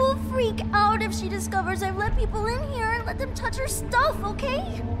understand. She will freak out if she discovers I've let people in here and let them touch her stuff,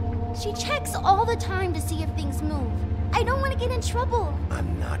 okay? She checks all the time to see if things move. I don't want to get in trouble.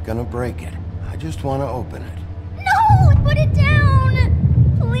 I'm not gonna break it. I just want to open it. No! Put it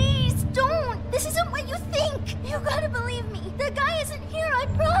down! Please, don't! This isn't what you think! You gotta believe me. The guy isn't here, I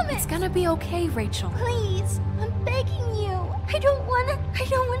promise! It's gonna be okay, Rachel. Please, I'm begging you. I don't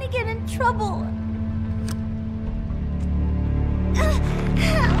wanna get in trouble.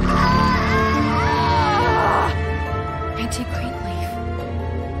 Auntie Greenleaf.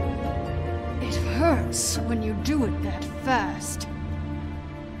 It hurts when you do it that fast.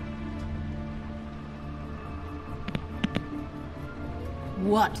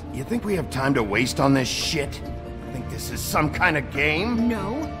 What? You think we have time to waste on this shit? Think this is some kind of game?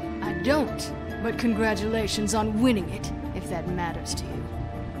 No, I don't. But congratulations on winning it, if that matters to you.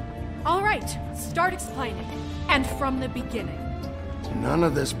 All right, start explaining. And from the beginning. None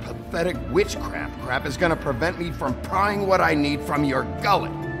of this pathetic witchcraft crap is gonna prevent me from prying what I need from your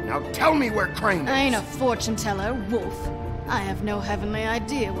gullet. Now tell me where Crane is. I ain't a fortune teller, Wolf. I have no heavenly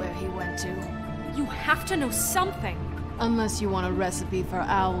idea where he went to. You have to know something. Unless you want a recipe for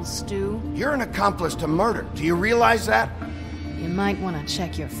owl stew. You're an accomplice to murder. Do you realize that? You might want to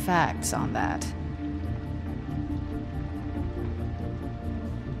check your facts on that.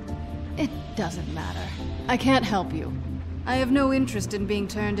 It doesn't matter. I can't help you. I have no interest in being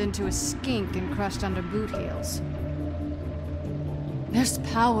turned into a skink and crushed under boot heels. There's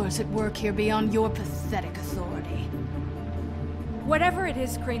powers at work here beyond your pathetic authority. Whatever it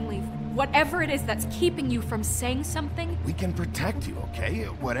is, Greenleaf, whatever it is that's keeping you from saying something... We can protect you, okay?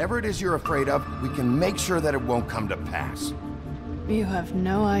 Whatever it is you're afraid of, we can make sure that it won't come to pass. You have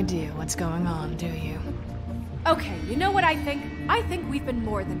no idea what's going on, do you? Okay, you know what I think? I think we've been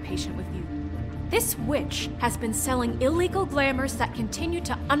more than patient with you. This witch has been selling illegal glamours that continue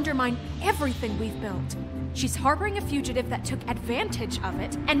to undermine everything we've built. She's harboring a fugitive that took advantage of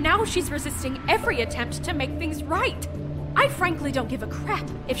it, and now she's resisting every attempt to make things right. I frankly don't give a crap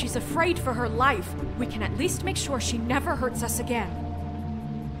if she's afraid for her life. We can at least make sure she never hurts us again.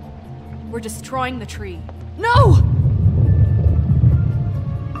 We're destroying the tree. No!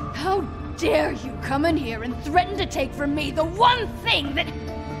 How dare you come in here and threaten to take from me the one thing that...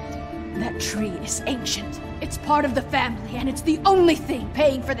 That tree is ancient. It's part of the family, and it's the only thing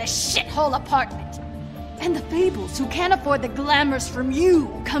paying for this shithole apartment. And the fables who can't afford the glamours from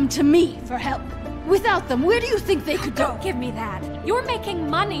you come to me for help. Without them, where do you think they could go? Don't give me that. You're making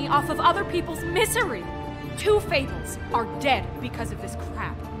money off of other people's misery. 2 fables are dead because of this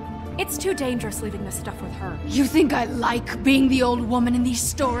crap. It's too dangerous leaving this stuff with her. You think I like being the old woman in these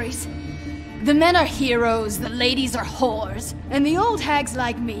stories? The men are heroes, the ladies are whores, and the old hags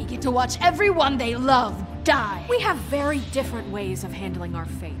like me get to watch everyone they love die. We have very different ways of handling our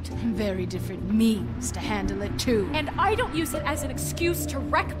fate. Very different means to handle it, too. And I don't use it as an excuse to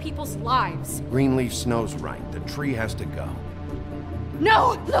wreck people's lives. Greenleaf Snow's right. The tree has to go.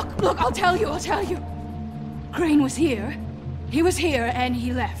 No! Look, I'll tell you. Crane was here. He was here, and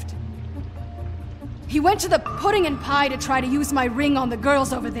he left. He went to the pudding and pie to try to use my ring on the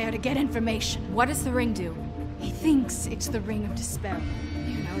girls over there to get information. What does the ring do? He thinks it's the ring of dispel.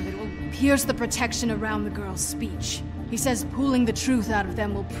 You know, that it will pierce the protection around the girls' speech. He says pulling the truth out of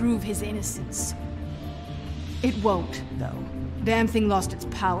them will prove his innocence. It won't, though. Damn thing lost its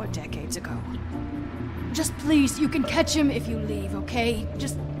power decades ago. Just please, you can catch him if you leave, okay?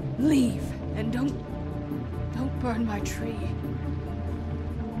 Just leave, and don't burn my tree.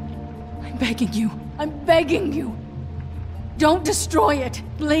 I'm begging you. Don't destroy it,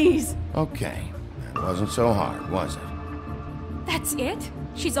 please. Okay. That wasn't so hard, was it? That's it?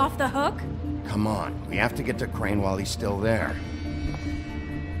 She's off the hook? Come on. We have to get to Crane while he's still there.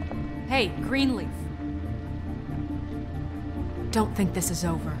 Hey, Greenleaf. Don't think this is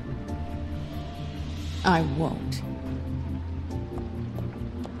over. I won't.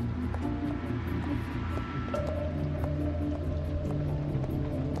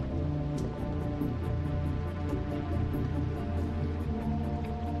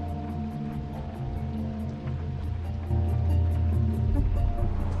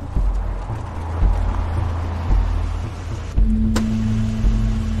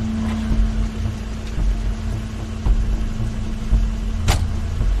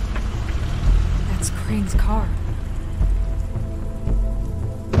 Crane's car.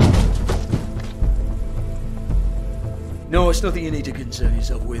 No, it's nothing you need to concern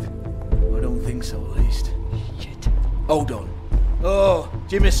yourself with. I don't think so, at least. Shit. Hold on. Oh,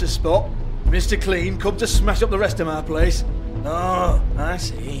 do you miss the spot? Mr. Clean, come to smash up the rest of my place. Oh, I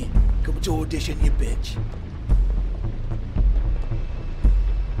see. Come to audition, you bitch.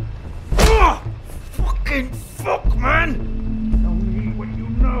 Oh, fucking fuck, man! Tell me what you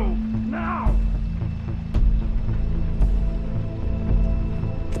know, now!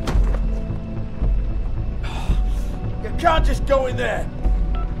 You can't just go in there!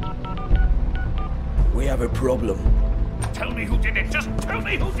 We have a problem. Tell me who did it! Just tell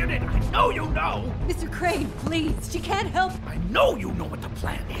me who did it! I know you know! Mr. Crane, please, she can't help. I know you know what the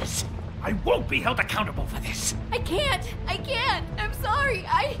plan is. I won't be held accountable for this. I can't! I'm sorry,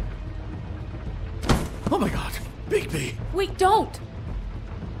 Oh my god! Bigby! Wait, don't!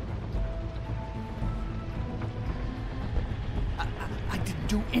 I didn't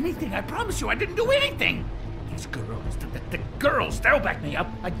do anything. I promise you, I didn't do anything. These girls, the girls, they'll back me up.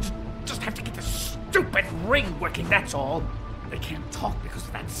 I just have to get this stupid ring working, that's all. They can't talk because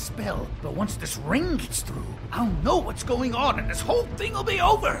of that spell. But once this ring gets through, I'll know what's going on and this whole thing will be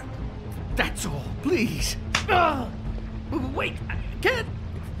over. That's all, please. Wait, I can't.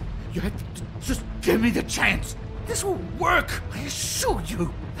 You have to just give me the chance. This will work. I assure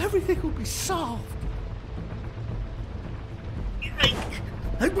you, everything will be solved.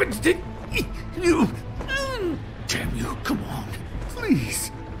 I wouldn't you. Damn you, come on.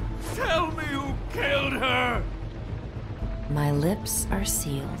 Please. Tell me who killed her. My lips are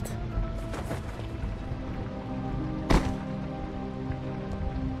sealed.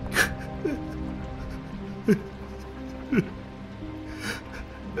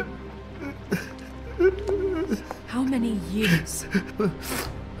 How many years?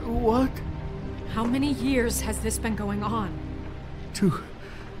 What? How many years has this been going on? Too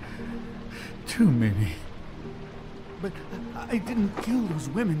many. But I didn't kill those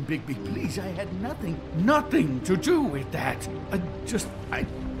women, Bigby. Please, I had nothing to do with that.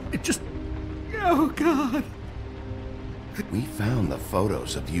 Oh God. We found the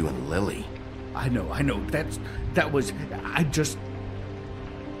photos of you and Lily. I know. That was... I just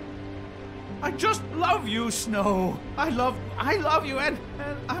love you, Snow. I love you, and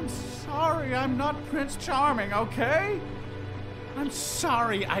I'm sorry I'm not Prince Charming, okay? I'm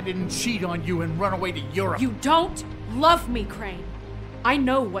sorry I didn't cheat on you and run away to Europe. You don't love me, Crane. I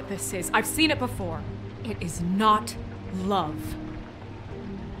know what this is. I've seen it before. It is not love.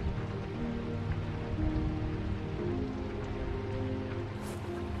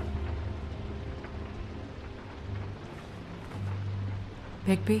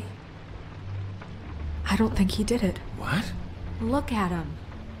 Bigby? I don't think he did it. What? Look at him.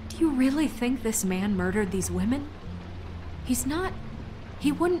 Do you really think this man murdered these women? He's not...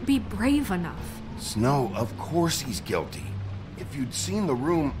 He wouldn't be brave enough. Snow, of course he's guilty. If you'd seen the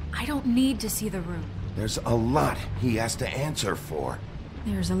room... I don't need to see the room. There's a lot he has to answer for.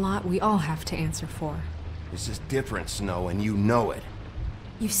 There's a lot we all have to answer for. This is different, Snow, and you know it.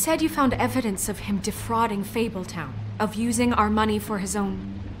 You said you found evidence of him defrauding Fabletown, of using our money for his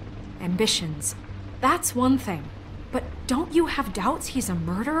own ambitions. That's one thing. But don't you have doubts he's a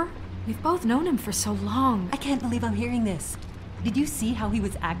murderer? We've both known him for so long. I can't believe I'm hearing this. Did you see how he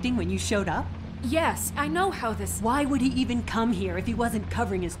was acting when you showed up? Yes, I know how this... Why would he even come here if he wasn't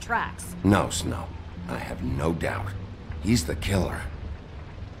covering his tracks? No, Snow. I have no doubt. He's the killer.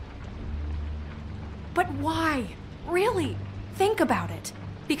 But why? Really? Think about it.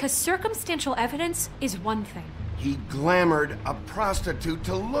 Because circumstantial evidence is one thing. He glamored a prostitute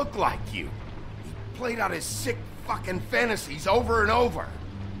to look like you. He played out his sick fucking fantasies over and over.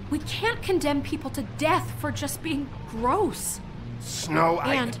 We can't condemn people to death for just being gross. Snow,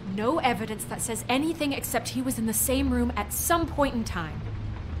 And no evidence that says anything except he was in the same room at some point in time.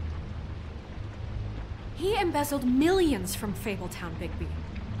 He embezzled millions from Fabletown, Bigby.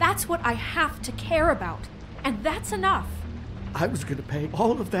 That's what I have to care about. And that's enough. I was gonna pay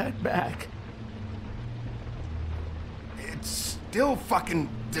all of that back. It's still fucking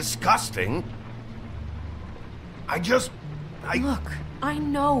disgusting. Look, I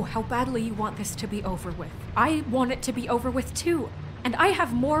know how badly you want this to be over with. I want it to be over with too. And I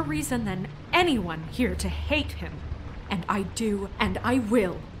have more reason than anyone here to hate him. And I do, and I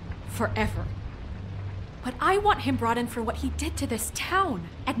will. Forever. But I want him brought in for what he did to this town,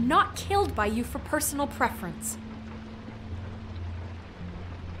 and not killed by you for personal preference.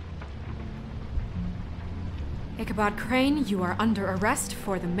 Ichabod Crane, you are under arrest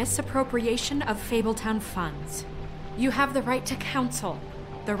for the misappropriation of Fabletown funds. You have the right to counsel,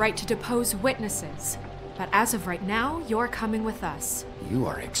 the right to depose witnesses, but as of right now, you're coming with us. You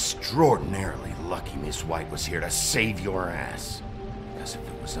are extraordinarily lucky Miss White was here to save your ass. Because if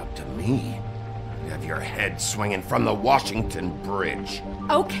it was up to me, I'd have your head swinging from the Washington Bridge.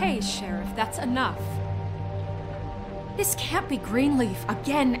 Okay, Sheriff, that's enough. This can't be Greenleaf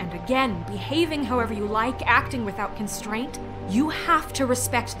again and again, behaving however you like, acting without constraint. You have to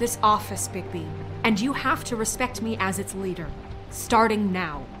respect this office, Bigby. And you have to respect me as its leader. Starting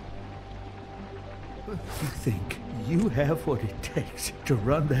now. You think you have what it takes to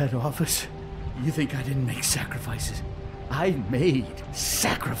run that office? You think I didn't make sacrifices? I made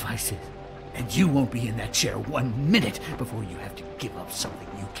sacrifices. And you won't be in that chair 1 minute before you have to give up something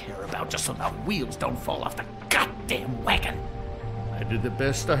you care about just so the wheels don't fall off the goddamn wagon. I did the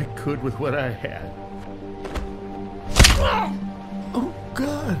best I could with what I had. Oh,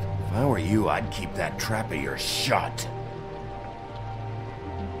 God. If I were you, I'd keep that trap of yours shut.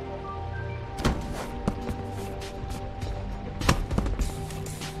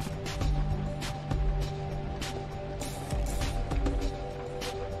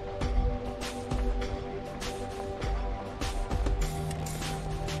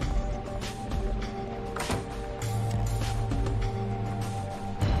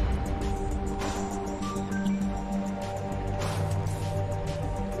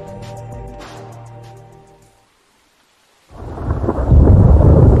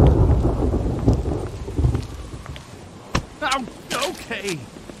 Okay.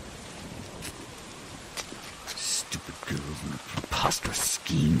 Stupid girls and preposterous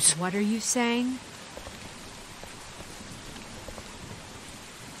schemes. What are you saying?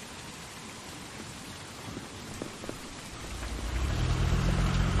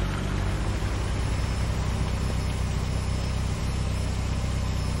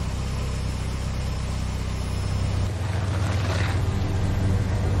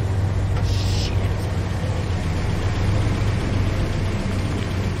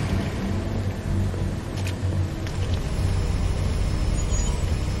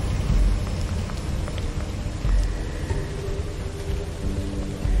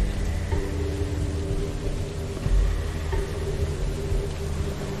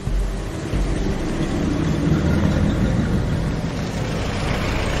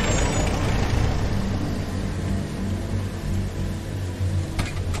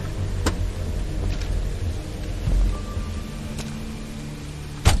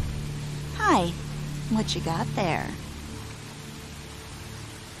 What you got there?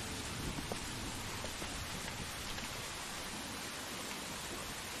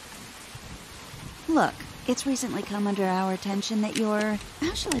 Look, it's recently come under our attention that you're,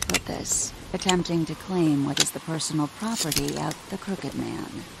 how shall I put this, attempting to claim what is the personal property of the Crooked Man.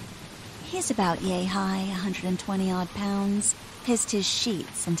 He's about yay high, 120 odd pounds, pissed his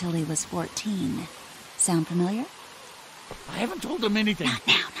sheets until he was 14. Sound familiar? I haven't told him anything. Not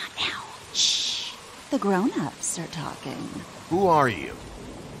now, not now. Shh. The grown-ups are talking. Who are you?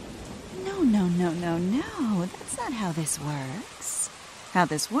 No. That's not how this works. How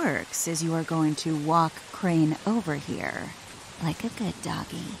this works is you are going to walk Crane over here, like a good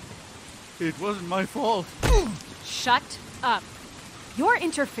doggy. It wasn't my fault. Shut up. You're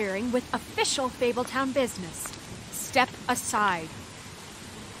interfering with official Fabletown business. Step aside.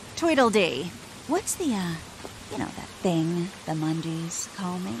 Tweedledee, what's the, that thing the Mundies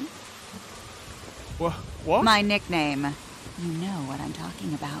call me? What? My nickname. You know what I'm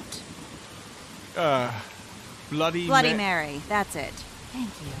talking about. Bloody Mary, that's it. Thank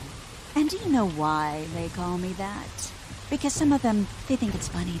you. And do you know why they call me that? Because some of them, they think it's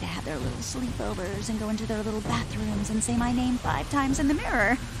funny to have their little sleepovers and go into their little bathrooms and say my name 5 times in the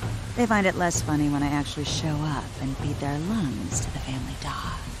mirror. They find it less funny when I actually show up and feed their lungs to the family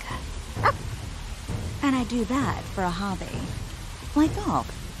dog. And I do that for a hobby. Like golf,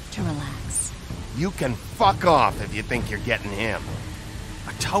 to relax. You can fuck off if you think you're getting him.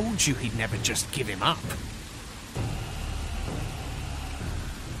 I told you he'd never just give him up.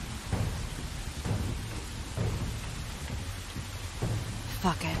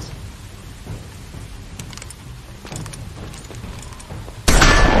 Fuck it.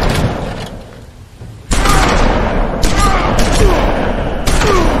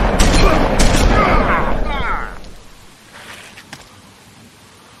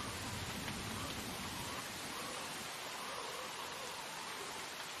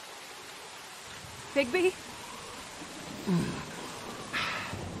 Bigby?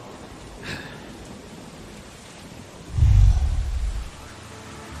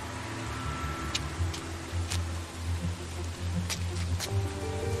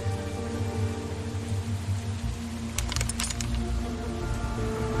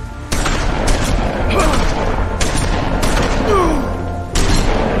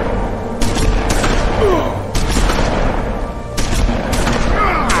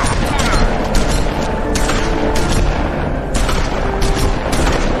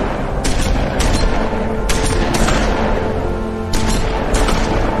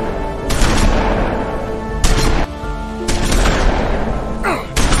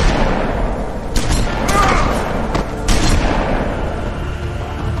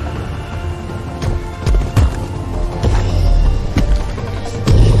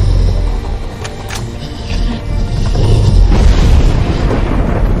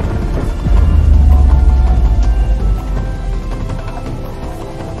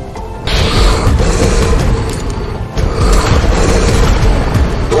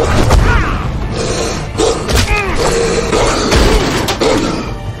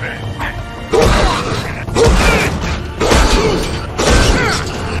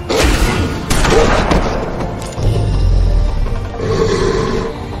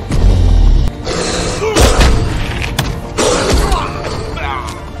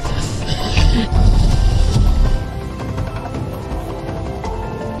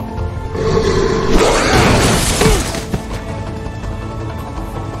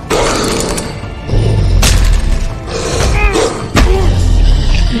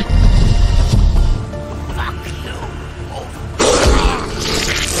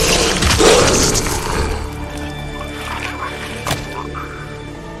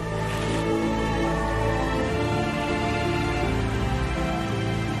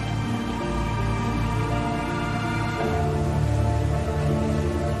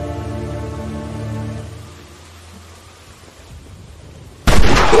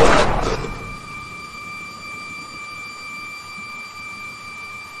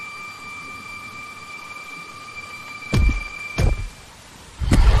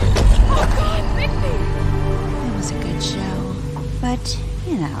 But,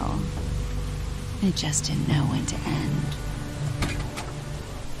 it just didn't know when to end.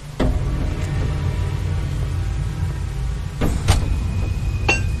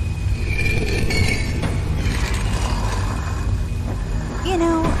 You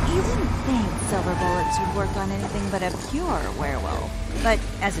didn't think silver bullets would work on anything but a pure werewolf. But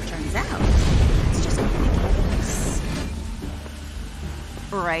as it turns out, it's just ridiculous.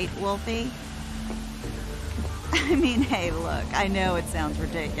 Right, Wolfie? I mean, hey, look, I know it sounds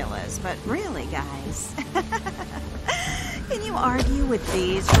ridiculous, but really, guys, can you argue with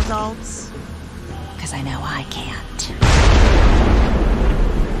these results? Because I know I can't.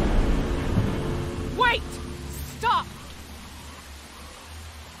 Wait! Stop!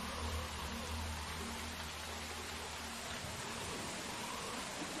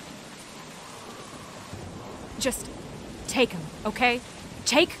 Just take him, okay?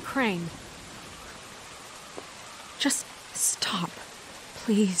 Take Crane. Just stop,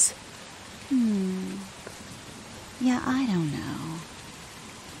 please. Yeah, I don't know.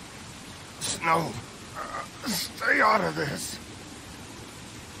 Snow, stay out of this.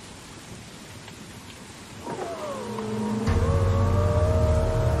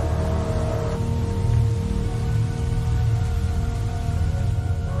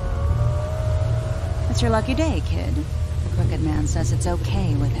 It's your lucky day, kid. The Crooked Man says it's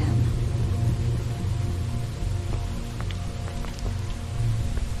okay with him.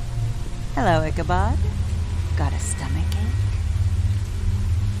 Hello, Ichabod. Got a stomachache?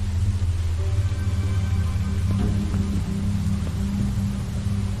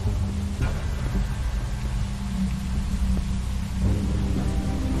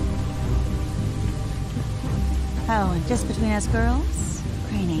 Oh, and just between us girls,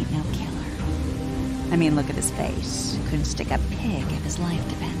 Crane ain't no killer. I mean, look at his face. Couldn't stick a pig if his life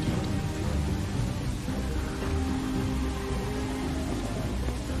depended.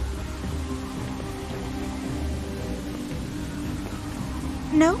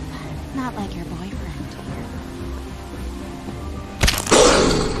 Nope, not like your boyfriend.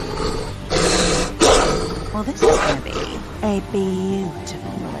 Well, this is gonna be a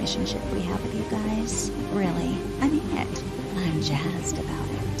beautiful relationship we have with you guys. Really, I mean it. I'm jazzed about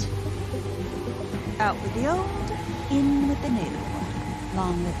it. Out with the old, in with the new.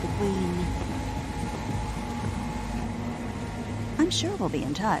 Long live the Queen. I'm sure we'll be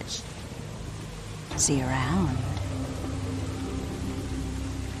in touch. See you around.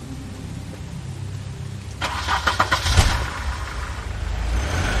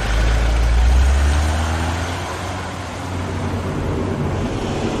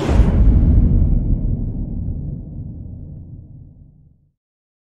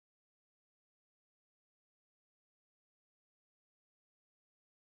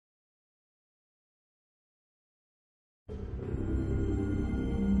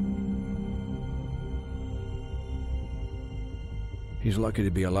 He's lucky to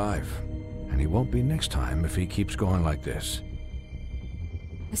be alive, and he won't be next time if he keeps going like this.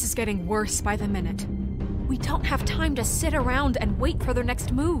 This is getting worse by the minute. We don't have time to sit around and wait for their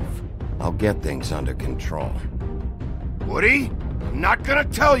next move. I'll get things under control. Woody, I'm not gonna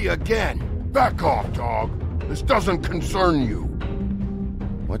tell you again. Back off, dog. This doesn't concern you.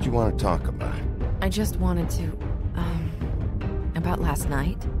 What do you want to talk about? I just wanted to, about last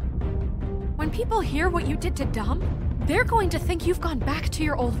night. When people hear what you did to Dom, they're going to think you've gone back to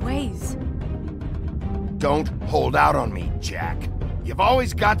your old ways. Don't hold out on me, Jack. You've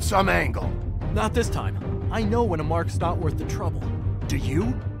always got some angle. Not this time. I know when a mark's not worth the trouble. Do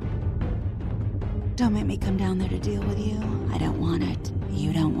you? Don't make me come down there to deal with you. I don't want it.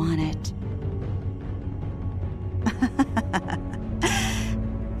 You don't want it.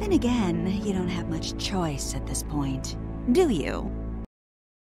 Then again, you don't have much choice at this point, do you?